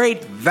of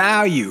great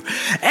value.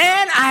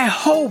 And I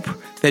hope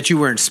that you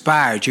were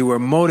inspired, you were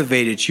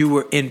motivated, you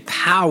were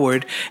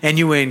empowered, and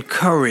you were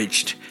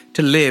encouraged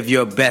to live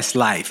your best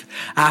life.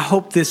 I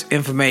hope this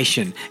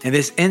information and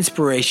this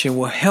inspiration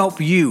will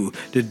help you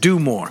to do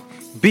more,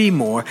 be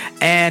more,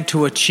 and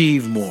to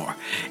achieve more.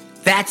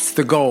 That's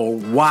the goal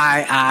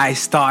why I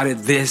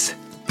started this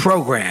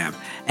program,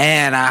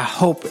 and I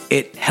hope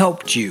it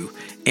helped you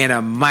in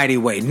a mighty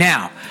way.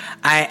 Now,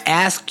 I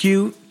ask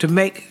you to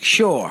make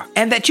sure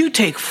and that you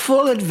take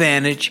full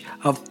advantage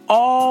of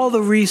all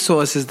the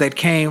resources that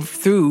came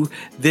through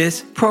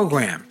this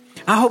program.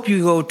 I hope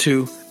you go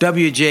to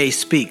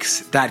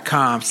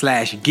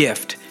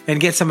wjspeaks.com/gift and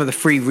get some of the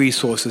free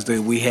resources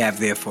that we have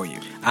there for you.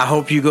 I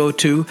hope you go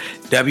to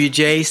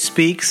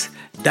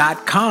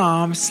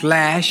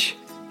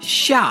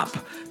wjspeaks.com/shop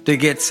to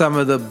get some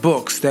of the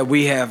books that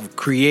we have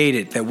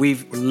created, that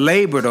we've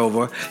labored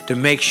over to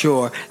make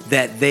sure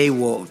that they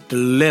will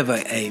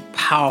deliver a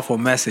powerful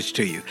message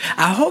to you.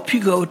 I hope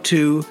you go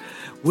to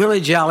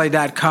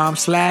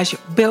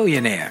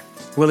williejolly.com/billionaire,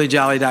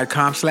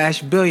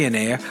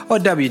 williejolly.com/billionaire, or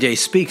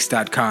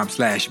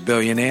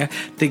wjspeaks.com/billionaire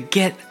to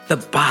get the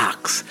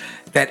box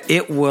that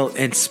it will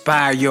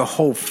inspire your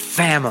whole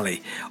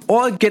family,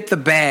 or get the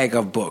bag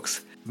of books.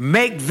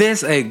 Make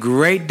this a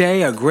great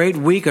day, a great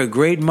week, a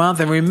great month.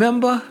 And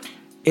remember,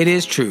 it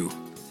is true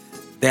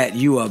that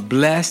you are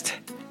blessed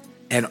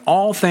and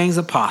all things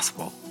are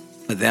possible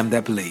for them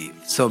that believe.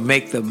 So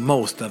make the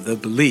most of the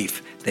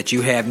belief that you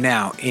have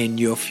now in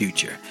your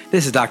future.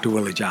 This is Dr.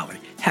 Willie Jolly.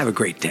 Have a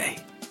great day.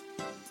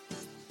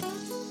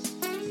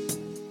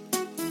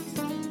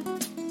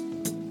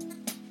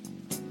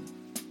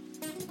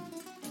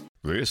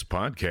 This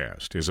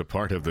podcast is a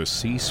part of the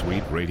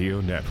C-Suite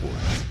Radio Network.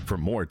 For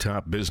more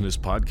top business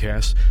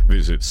podcasts,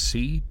 visit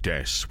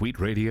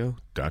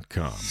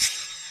c-suiteradio.com.